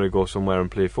here, so you've got to go somewhere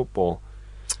and play football.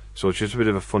 So it's just a bit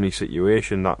of a funny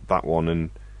situation, that one. And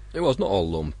it was not all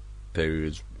loan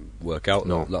periods work out.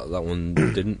 No, that one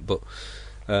didn't. But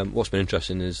what's been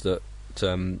interesting is that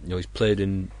he's played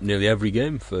in nearly every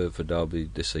game for Derby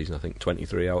this season. I think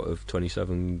 23 out of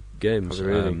 27 games.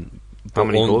 Really? How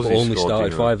many goals he only scored?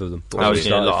 Started 5 of them. But only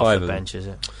started 5 of them. Bench, is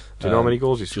it? Do you know how many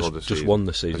goals he scored this season? Just one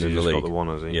this season in the league. Got the one,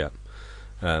 has he? Yeah.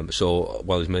 So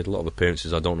while he's made a lot of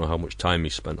appearances, I don't know how much time he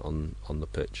spent on the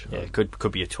pitch. Yeah, it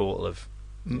could be a total of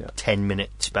 10-minute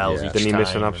spells. Didn't he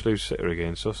miss an absolute sitter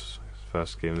against us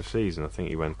first game of the season? I think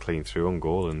he went clean through on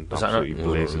goal and absolutely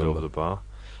blazed it over the bar.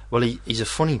 Well, he's a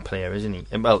funny player, isn't he?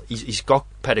 And, well, he's got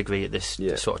pedigree at this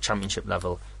sort of championship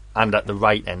level and at the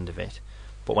right end of it.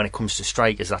 But when it comes to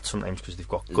strikers, that's sometimes because they've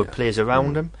got good players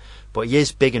around him. But he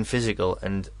is big and physical,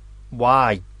 and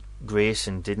why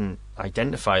Grayson didn't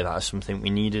identify that as something we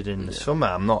needed in the summer,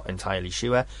 I'm not entirely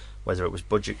sure. Whether it was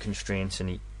budget constraints,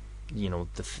 and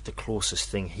the closest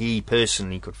thing he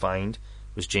personally could find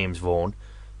was James Vaughan,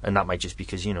 and that might just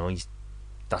because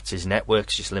that's his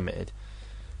network's just limited.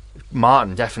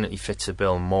 Martin definitely fits the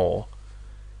bill more.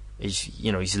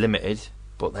 He's limited,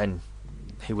 but then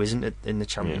who isn't in the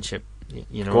championship?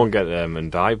 Go and get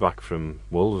Ndiaye back from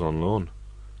Wolves on loan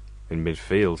in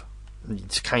midfield.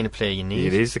 It's the kind of player you need.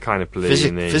 It is the kind of player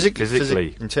you need.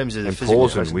 Physically, in terms of the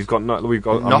imposing. We've got. I'm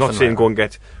not saying go and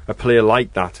get a player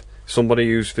like that. Somebody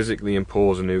who's physically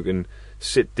imposing, who can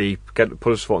sit deep, put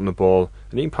his foot on the ball,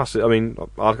 and he can pass it. I mean,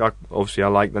 obviously I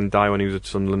liked Ndiaye when he was at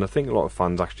Sunderland. I think a lot of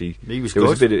fans actually. He was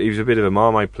good. He was a bit of a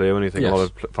Marmite player, and I think a lot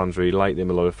of fans really liked him.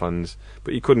 A lot of fans,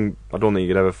 but he couldn't. I don't think he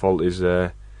could ever fault his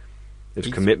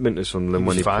commitment to Sunderland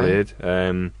when he played.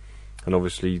 And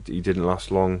obviously he didn't last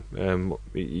long.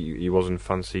 He wasn't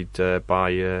fancied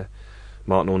by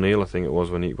Martin O'Neill, I think it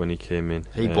was, when he came in.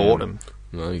 He bought him.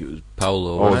 No, it was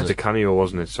Paolo. Oh, it was Di Canio,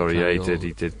 wasn't it? Sorry,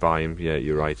 he did buy him. Yeah,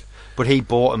 you're right. But he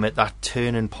bought him at that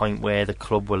turning point where the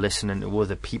club were listening to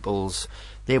other people's.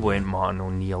 They weren't Martin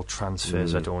O'Neill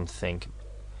transfers, I don't think.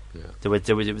 Yeah. There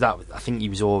was that. I think he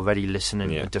was already listening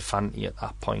to Defanti at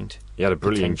that point. He had a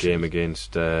brilliant game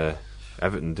against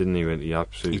Everton, didn't he?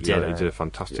 He did a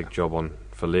fantastic job on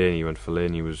Fellaini when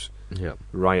Fellaini was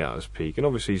right at his peak. And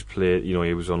obviously he's played.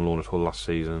 He was on loan at Hull last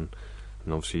season,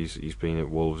 and obviously he's been at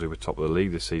Wolves, who were top of the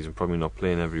league this season. Probably not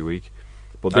playing every week,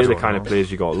 but they're the kind of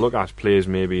players you got to look at. Players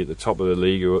maybe at the top of the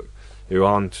league who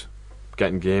aren't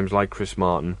getting games, like Chris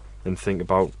Martin, and think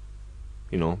about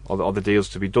are the deals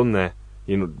to be done there?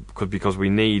 Because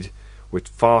we're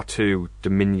far too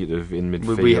diminutive in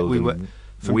midfield. We were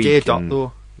from day dot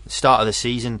though. Start of the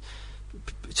season,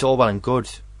 it's all well and good.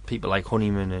 People like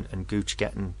Honeyman and Gooch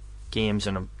getting games,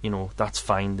 and that's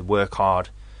fine. They work hard,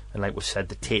 and like we said,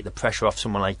 they take the pressure off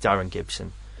someone like Darren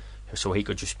Gibson, so he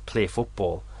could just play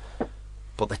football.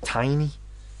 But they're tiny,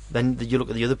 then you look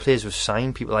at the other players we've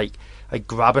signed. People like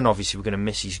Graben, obviously, we're going to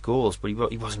miss his goals, but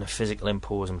he wasn't a physical,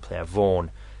 imposing player.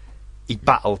 Vaughan, he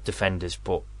battled defenders,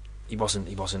 but he wasn't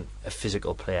a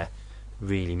physical player,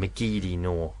 really. McGeady,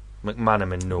 no.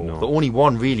 McManaman, no. The only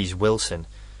one really is Wilson,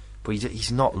 but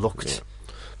he's not looked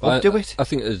up to it. I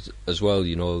think as well,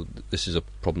 this is a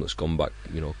problem that's gone back,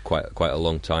 quite a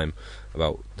long time,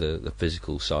 about the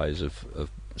physical size of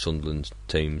Sunderland's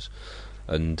teams.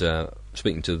 And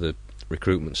speaking to the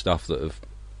recruitment staff that have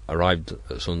arrived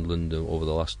at Sunderland over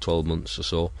the last 12 months or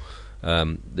so,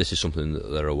 this is something that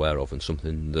they're aware of, and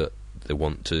something that they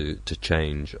want to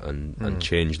change and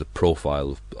change the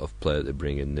profile of player they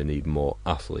bring in. They need more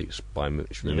athletes, by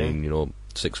which we mean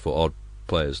 6 foot odd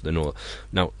players. They know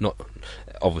now. Not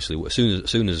obviously as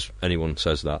soon as anyone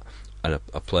says that, and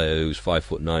a player who's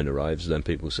 5'9" arrives, then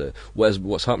people say,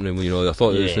 "What's happening?" I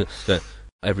thought it was that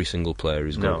every single player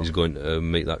is going to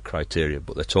meet that criteria,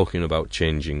 but they're talking about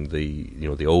changing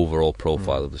the overall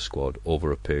profile of the squad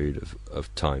over a period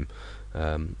of time.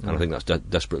 And I think that's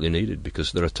desperately needed,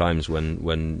 because there are times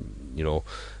when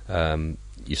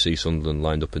you see Sunderland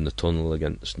lined up in the tunnel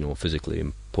against physically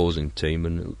imposing team,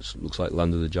 and it looks like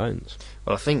land of the giants.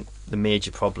 Well, I think the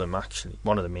major problem, actually,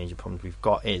 one of the major problems we've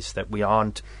got is that we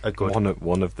aren't a good...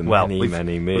 One of the many major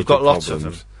problems. We've got lots of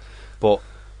them, but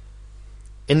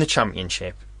in the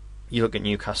Championship, you look at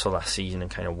Newcastle last season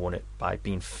and kind of won it by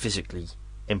being physically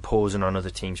imposing on other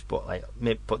teams, but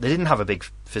they didn't have a big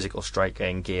physical striker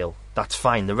in Gale. That's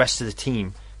fine. The rest of the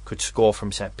team could score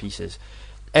from set pieces.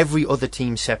 Every other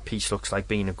team's set piece looks like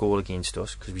being a goal against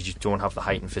us, because we just don't have the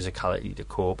height and physicality to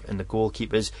cope. And the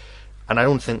goalkeepers, and I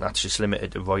don't think that's just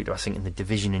limited to Reuter, I think in the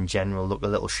division in general, look a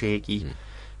little shaky.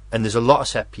 And there's a lot of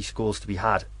set piece goals to be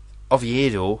had.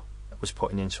 Oviedo was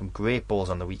putting in some great balls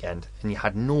on the weekend, and you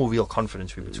had no real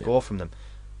confidence we would score from them.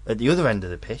 At the other end of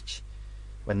the pitch,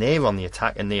 when they were on the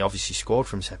attack, and they obviously scored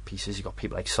from set pieces, you've got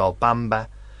people like Sol Bamba.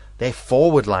 Their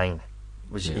forward line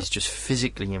is just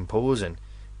physically imposing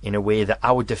in a way that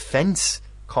our defence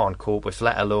can't cope with,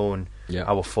 let alone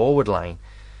our forward line.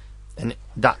 And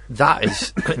that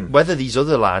is whether these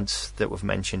other lads that we've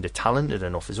mentioned are talented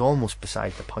enough is almost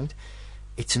beside the point.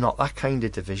 It's not that kind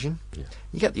of division.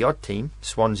 You get the odd team.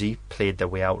 Swansea played their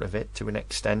way out of it to an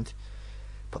extent,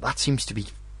 but that seems to be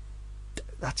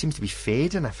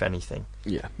fading, if anything.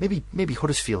 Maybe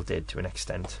Huddersfield did to an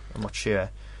extent. I'm not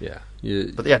sure.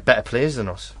 But they had better players than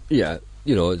us.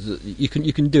 You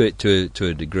can do it to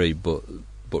a degree, but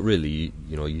really,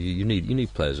 you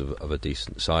need players of a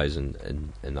decent size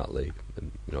in that league.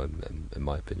 In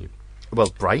my opinion.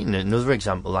 Well, Brighton, another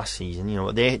example last season.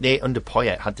 They under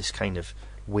Poyet had this kind of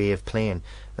way of playing.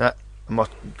 I'm not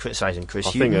criticising Chris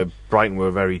Hughton. I think Brighton were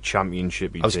a very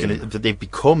championship-y team. They've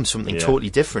become something totally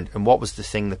different. And what was the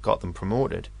thing that got them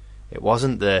promoted? It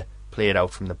wasn't the play it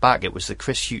out from the back. It was the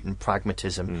Chris Hughton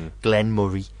pragmatism, Glenn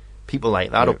Murray, people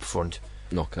like that up front.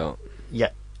 Knockout. Yeah,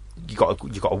 you got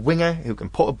a winger who can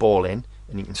put a ball in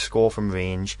and he can score from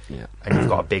range, and you've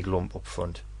got a big lump up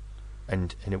front,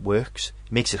 and it works.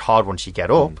 It makes it hard once you get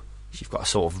up. You've got to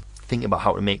sort of think about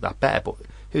how to make that better. But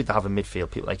who'd have in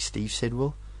midfield? People like Steve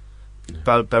Sidwell,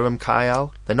 Berham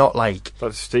Kyle. They're not like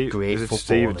great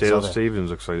footballers. Dale Stevens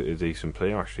looks like a decent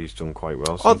player. Actually, he's done quite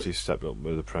well since he's stepped up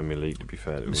with the Premier League. To be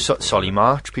fair, Solly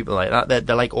March, people like that.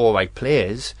 They're like all right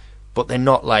players, but they're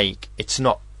not like, it's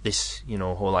not this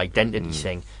whole identity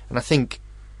thing. And I think,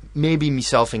 maybe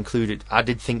myself included, I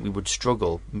did think we would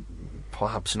struggle,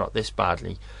 perhaps not this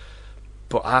badly,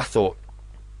 but I thought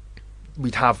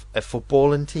we'd have a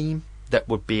footballing team that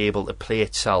would be able to play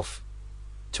itself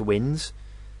to wins.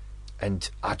 And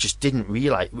I just didn't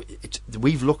realise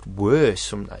we've looked worse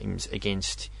sometimes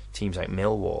against teams like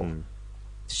Millwall.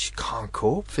 Just can't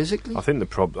cope physically. I think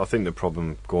the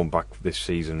problem going back this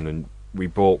season, and we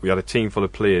had a team full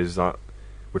of players that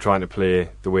were trying to play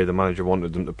the way the manager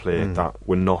wanted them to play, that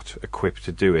were not equipped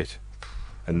to do it,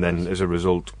 and then as a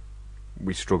result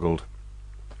we struggled.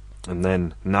 And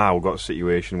then now we've got a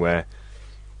situation where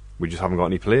we just haven't got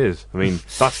any players. I mean,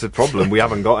 that's the problem. We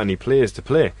haven't got any players to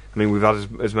play. I mean, we've had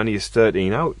as many as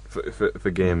 13 out for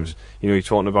games. You're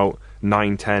talking about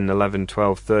 9, 10, 11,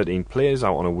 12, 13 players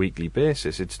out on a weekly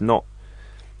basis. It's not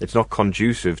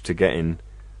conducive to getting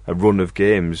a run of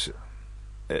games,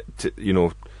 and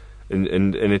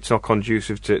it's not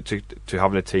conducive to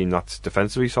having a team that's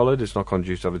defensively solid. It's not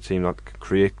conducive to have a team that can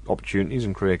create opportunities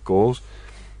and create goals.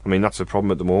 I mean, that's the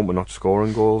problem at the moment. We're not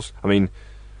scoring goals. I mean,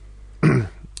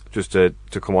 just to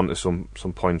come on to some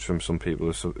points from some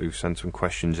people who sent some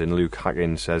questions in. Luke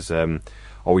Hackin says, are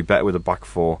we better with a back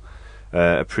four?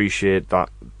 Appreciate that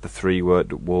the 3 were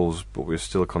at Wolves, but we're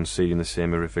still conceding the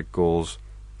same horrific goals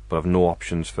but have no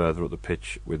options further up the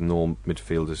pitch with no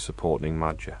midfielders supporting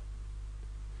Madja?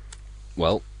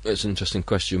 Well, it's an interesting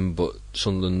question, but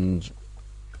Sunderland's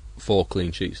 4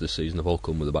 clean sheets this season have all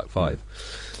come with a back 5.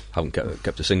 Haven't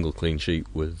kept a single clean sheet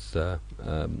with a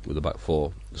back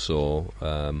 4. So,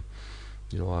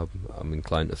 you know, I'm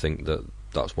inclined to think that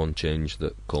that's one change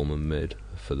that Coleman made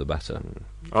for the better.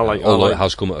 Although it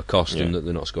has come at a cost in that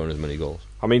they're not scoring as many goals.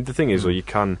 I mean, the thing is, though,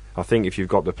 I think if you've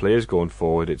got the players going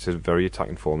forward, it's a very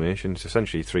attacking formation. It's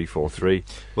essentially 3-4-3.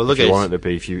 Well, look, if you want it to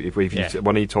be,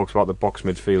 when he talks about the box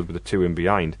midfield with the 2 in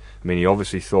behind, I mean, he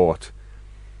obviously thought,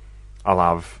 if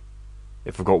I've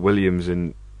got Williams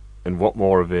and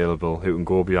Watmore available, who can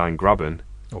go behind Graben,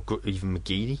 or even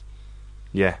McGeady.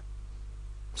 Yeah.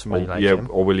 Somebody like him.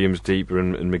 Or Williams deeper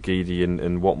and McGeady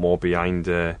and Watmore behind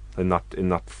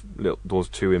those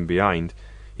 2 in behind.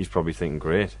 He's probably thinking,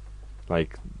 great.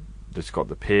 Like, there's got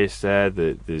the pace there.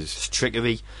 There's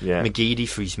trickery. Yeah. McGeady,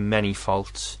 for his many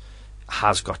faults,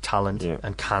 has got talent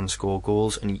and can score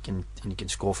goals, and he can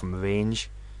score from range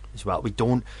as well.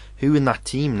 Who in that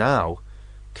team now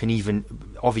can even?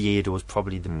 Oviedo is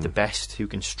probably the best who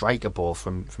can strike a ball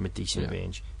from a decent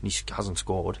range, and he hasn't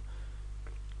scored.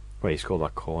 Well, he scored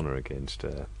that corner against.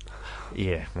 Well,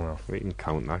 we can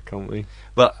count that, can't we?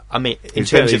 But I mean, in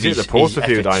terms of his the post a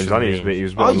few times, hasn't he?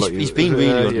 He's been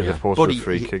really good. The post with a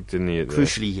free kick, didn't he?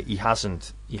 Crucially, he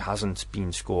hasn't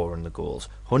been scoring the goals.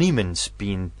 Honeyman's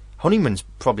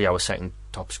probably our second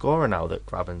top scorer now that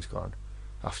Graben's gone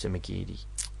after McGeady.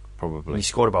 Probably. And he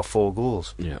scored about 4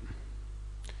 goals. Yeah.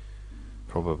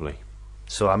 Probably.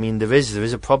 So I mean, there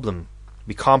is a problem.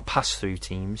 We can't pass through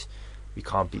teams. We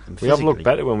can't beat them physically. We have looked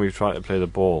better when we've tried to play the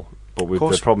ball, but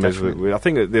the problem is, I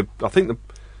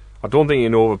don't think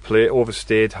you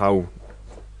overstate how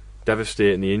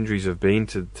devastating the injuries have been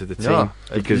to the team,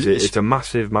 because it's a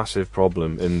massive, massive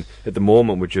problem. And at the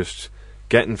moment, we're just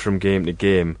getting from game to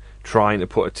game, trying to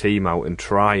put a team out and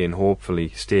try and hopefully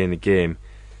stay in the game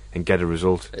and get a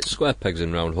result. It's square pegs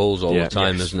in round holes all the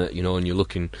time, isn't it? You know, and you're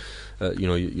looking,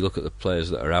 you look at the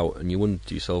players that are out, and you wonder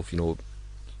to yourself, you know,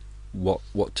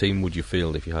 what team would you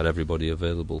field if you had everybody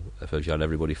available, if you had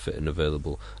everybody fit and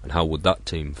available, and how would that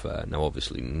team fare? Now,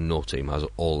 obviously, no team has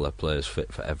all their players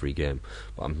fit for every game,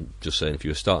 but I'm just saying, if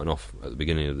you were starting off at the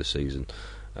beginning of the season,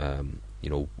 even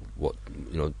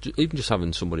just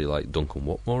having somebody like Duncan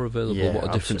Watmore available, what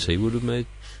a difference he would have made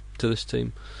to this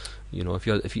team. You know, if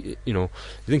you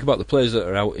think about the players that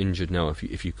are out injured now,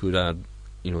 if you could add,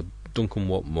 you know, Duncan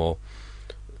Watmore,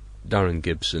 Darren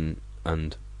Gibson,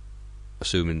 and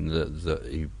assuming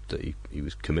that he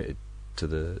was committed to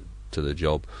the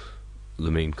job,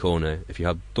 Lamine Kone, if you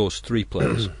had those 3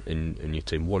 players in your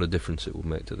team, what a difference it would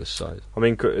make to this side. I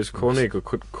mean,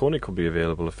 Kone could be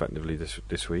available effectively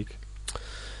this week?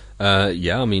 I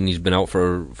mean, he's been out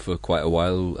for quite a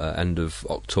while, end of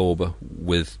October,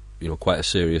 with, you know, quite a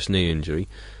serious knee injury.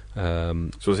 So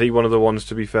is he one of the ones,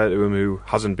 to be fair to him, who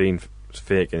hasn't been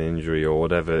faking injury or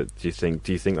whatever? Do you think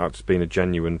that's been a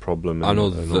genuine problem? I know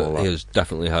that he has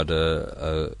definitely had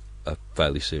a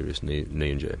fairly serious knee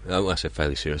injury. When I say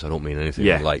fairly serious, I don't mean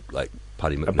anything like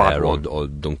Paddy McNair or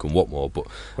Duncan Watmore, but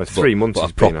 3 months,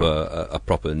 but a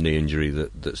proper knee injury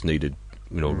that's needed,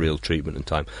 you know, real treatment and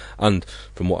time. And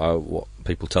from what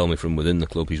people tell me from within the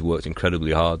club, he's worked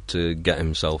incredibly hard to get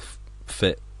himself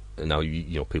fit. And now,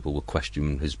 you know, people will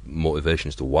question his motivation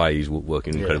as to why he's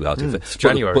working incredibly hard to fit. It's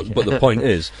January. But the point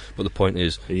is,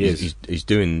 he's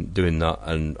doing that,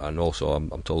 and also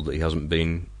I'm told that he hasn't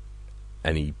been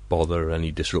any bother,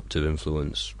 any disruptive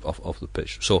influence off the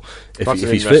pitch. So if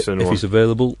he's fit, if he's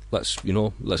available, let's give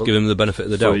him the benefit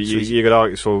of the doubt. You could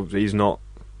argue, so he's not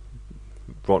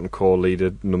Rotten Core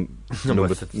leader number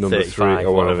 3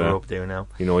 or whatever. Up there now.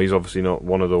 You know, he's obviously not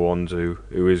one of the ones who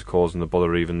is causing the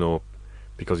bother, even though,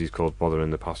 because he's caused bother in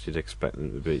the past, you'd expect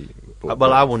him to be.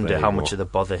 Well, I wonder how much of the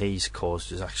bother he's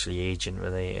caused is actually agent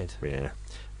related. Yeah.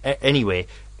 Anyway,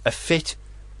 a fit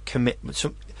commitment.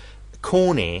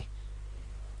 Kone,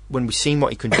 when we've seen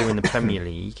what he can do in the Premier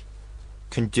League,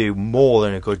 can do more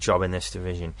than a good job in this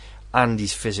division, and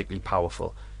he's physically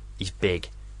powerful. He's big,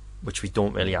 which we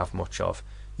don't really have much of.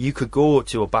 You could go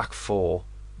to a back 4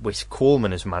 with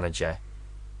Coleman as manager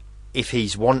if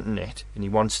he's wanting it and he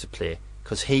wants to play,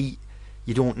 because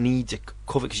you don't need to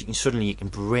cover, because you can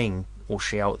bring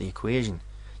O'Shea out of the equation.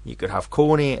 You could have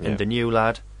Kone and the new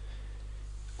lad,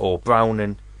 or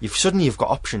Browning. You've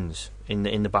got options in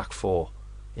the back 4.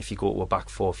 If you go to a back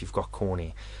 4, if you've got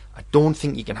Kone, I don't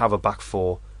think you can have a back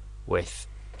 4 with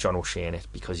John O'Shea in it,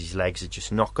 because his legs are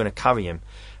just not going to carry him.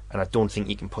 And I don't think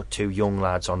you can put 2 young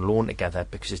lads on loan together,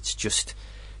 because it's just,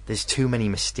 there's too many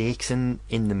mistakes in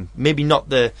them. Maybe not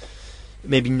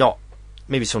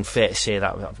maybe it's unfair to say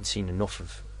that we haven't seen enough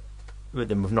of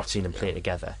them. We've not seen them play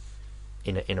together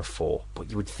in a 4,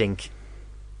 but you would think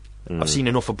I've seen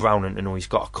enough of Browning to know he's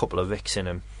got a couple of Ricks in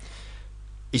him.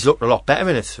 He's looked a lot better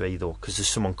in a 3 though, because there's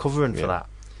someone covering for that.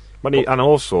 And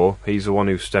also he's the one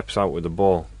who steps out with the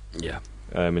ball. Yeah.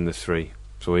 In the 3,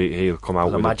 so he'll come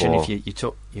out with the ball. Imagine if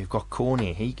you've got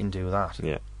Coney, he can do that.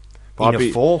 Yeah. But in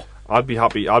a 4, I'd be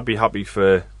happy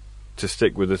to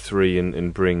stick with the 3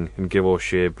 and give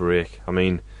O'Shea a break. I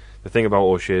mean, the thing about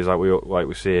O'Shea is like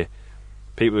we say,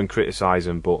 people can criticise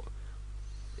him, but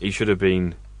he should have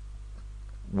been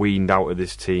weaned out of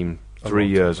this team 3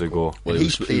 years ago. Well,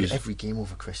 he's played every game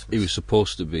over Christmas. He was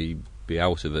supposed to be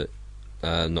out of it,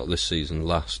 not this season,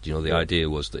 last. The idea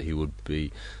was that he would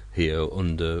be here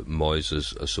under Moyes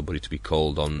as somebody to be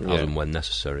called on as and when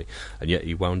necessary, and yet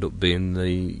he wound up being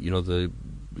the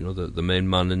main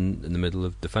man in the middle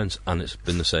of defence, and it's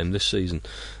been the same this season.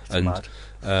 It's mad.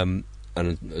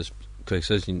 And as Craig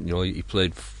says, he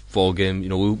played 4 games.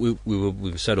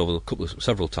 We've said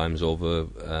several times over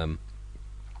the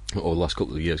last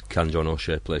couple of years, can John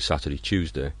O'Shea play Saturday,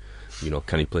 Tuesday?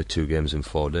 Can he play 2 games in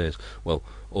 4 days? Well,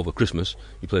 over Christmas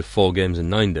he played 4 games in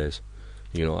 9 days.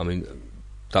 I mean,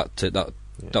 that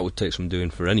would take some doing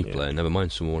for any player. Never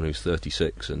mind someone who's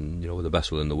 36 and with the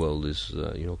best will in the world is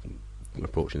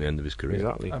approaching the end of his career.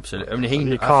 Exactly, absolutely. I mean,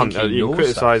 you can't. You can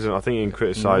criticise him. I think you can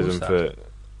criticise him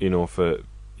for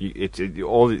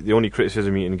the only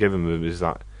criticism you can give him is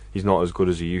that he's not as good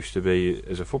as he used to be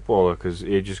as a footballer because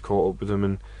age has caught up with him.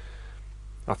 And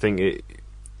I think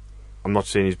I'm not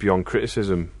saying he's beyond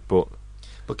criticism, but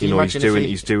he's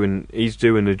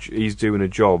doing a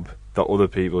job that other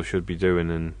people should be doing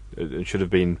and it should have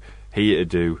been here to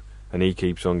do, and he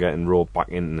keeps on getting roped back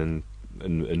in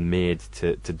and made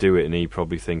to do it, and he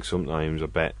probably thinks sometimes, I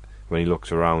bet, when he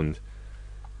looks around,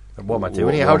 what am I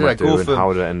doing here? How did I go from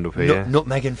how did I end up here?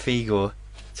 Nutmeg and Figo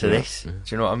to this? Do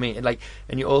you know what I mean? Like,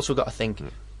 and you also got to think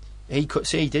he could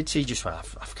say he just went,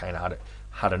 I've kind of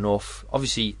had enough.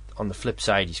 Obviously, on the flip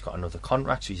side, he's got another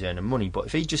contract, so he's earning money. But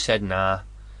if he just said, "Nah,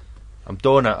 I'm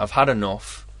done. I've had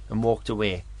enough," and walked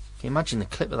away, can you imagine the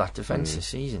clip of that defence this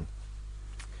season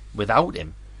without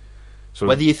him? So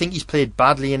whether you think he's played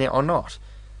badly in it or not,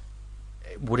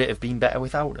 would it have been better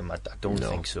without him? I don't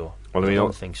think so. Well, I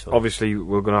don't think so. Obviously,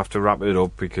 we're going to have to wrap it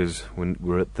up because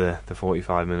we're at the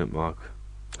 45-minute mark.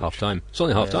 Half time. It's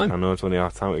only half time. I know it's only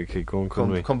half time. We could keep going,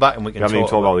 couldn't we? Come back and we can. We haven't even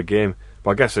talked about the game,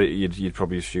 but I guess you'd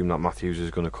probably assume that Matthews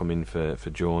is going to come in for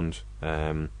Jones,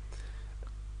 and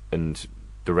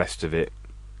the rest of it,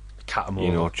 chuck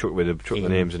the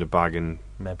names in a bag and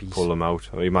pull them out.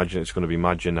 I imagine it's going to be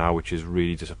Madja now, which is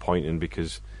really disappointing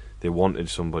because they wanted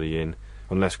somebody in.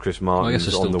 Unless Chris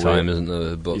Martin's on the way. Time, isn't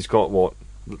there? But he's got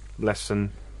less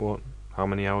than how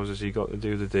many hours has he got to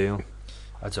do the deal?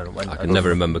 I don't know. I can never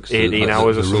remember. 18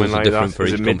 hours or something like that. For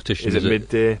each competition. Is it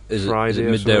midday Friday? Is it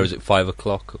midday or is it 5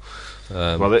 o'clock?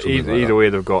 Well, either way,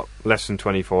 they've got less than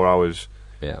 24 hours.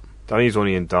 Yeah. And he's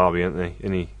only in Derby,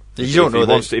 isn't he? You don't know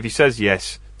that. If he says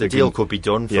yes, the deal could be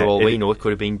done for all we know. It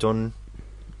could have been done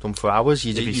for hours.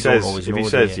 If he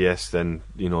says yes, then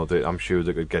I'm sure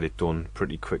they could get it done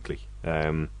pretty quickly.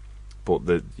 But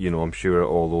I'm sure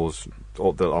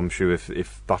I'm sure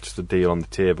if that's the deal on the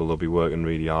table, they'll be working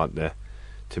really hard there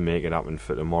to make it happen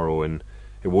for tomorrow, and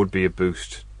it would be a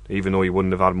boost. Even though he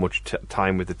wouldn't have had much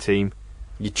time with the team,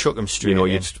 you'd chuck him straight.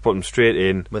 You'd just put him straight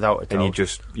in without a doubt. And you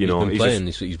just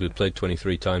he's been played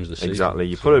 23 times this season. Exactly.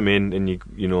 You put him in, and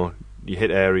you hit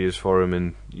areas for him,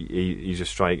 and he's a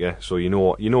striker. So you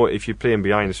know if you're playing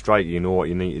behind a striker, you know what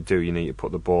you need to do. You need to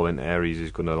put the ball into areas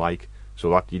he's going to like. So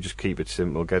that you just keep it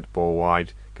simple. Get the ball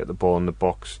wide. Get the ball in the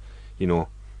box.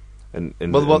 And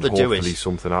what they do is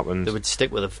something happens. They would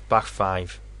stick with a back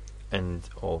 5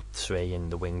 or 3 in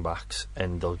the wing backs,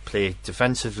 and they'll play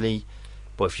defensively.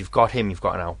 But if you've got him, you've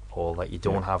got an outball that you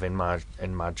don't have in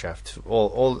Madjev.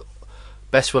 All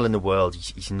best will in the world,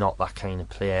 he's not that kind of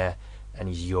player, and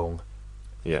he's young.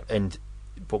 Yeah.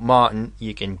 But Martin,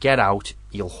 you can get out.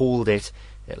 He'll hold it.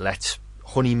 It lets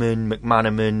Honeyman,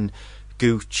 McManaman,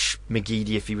 Gooch,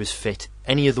 McGeady, if he was fit,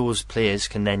 any of those players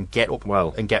can then get up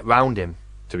and get round him.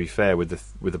 To be fair, with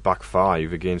the back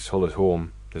 5 against Hull at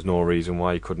home, there's no reason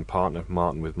why he couldn't partner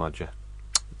Martin with Madja.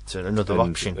 It's another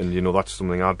option, and that's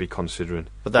something I'd be considering.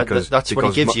 But that's what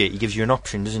he gives you. He gives you an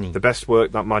option, doesn't he? The best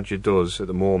work that Madja does at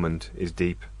the moment is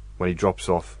deep. When he drops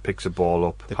off, picks a ball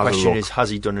up. The question is, has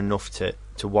he done enough to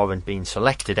warrant being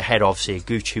selected ahead of, say,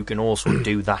 Gooch, who can also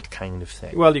do that kind of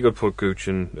thing? Well, you could put Gooch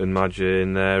and Madja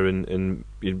in there, and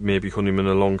maybe Honeyman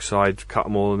alongside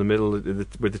Cattermole in the middle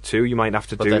with the two. You might have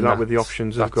to do that with the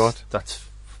options they've got.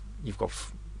 You've got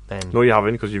then. No, you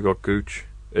haven't, because you've got Gooch.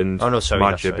 and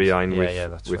Madja behind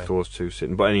with those two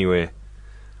sitting. But anyway,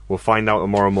 we'll find out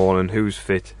tomorrow morning who's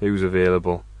fit, who's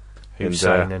available, who's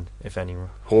signing, if anyone.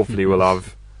 Hopefully, we'll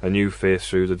have a new face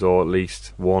through the door, at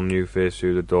least one new face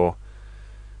through the door,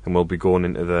 and we'll be going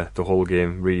into the Hull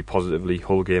game really positively.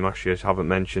 Hull game, actually, I haven't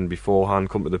mentioned beforehand.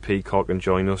 Come to the Peacock and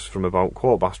join us from about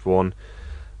 1:15.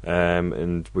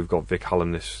 And we've got Vic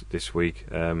Hallam this week.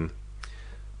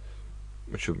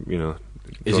 Which, you know,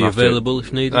 is he available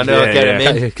if needed? I know, get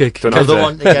him in. Another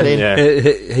one to get in.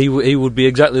 Yeah. He would be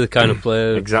exactly the kind of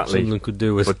player Sunderland could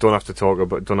do with. But don't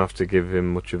have to give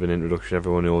him much of an introduction.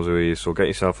 Everyone knows who he is. So get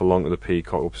yourself along to the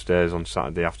Peacock upstairs on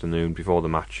Saturday afternoon before the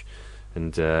match,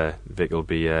 and Vic will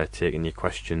be taking your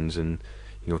questions and,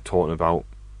 you know, talking about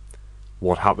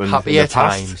what happened in the past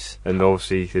times, and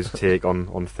obviously his take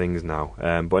on things now.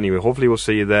 But anyway, hopefully we'll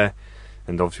see you there.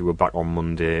 And obviously we're back on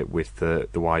Monday with the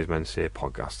Wise Men Say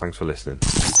podcast. Thanks for listening.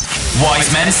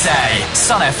 Wise Men Say,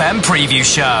 Sun FM preview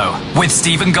show with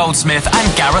Stephen Goldsmith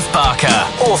and Gareth Barker.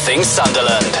 All things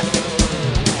Sunderland.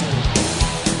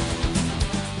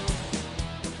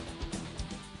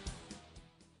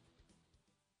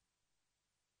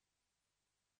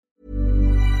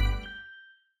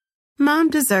 Mom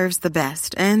deserves the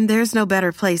best, and there's no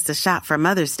better place to shop for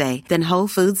Mother's Day than Whole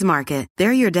Foods Market.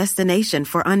 They're your destination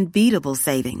for unbeatable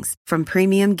savings, from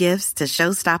premium gifts to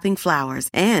show-stopping flowers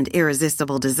and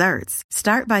irresistible desserts.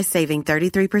 Start by saving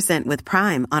 33% with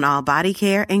Prime on all body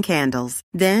care and candles.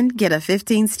 Then get a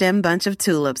 15-stem bunch of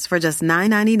tulips for just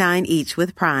 $9.99 each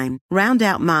with Prime. Round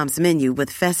out Mom's menu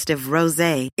with festive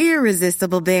rosé,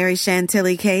 irresistible berry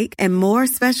chantilly cake, and more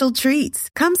special treats.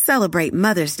 Come celebrate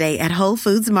Mother's Day at Whole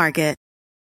Foods Market.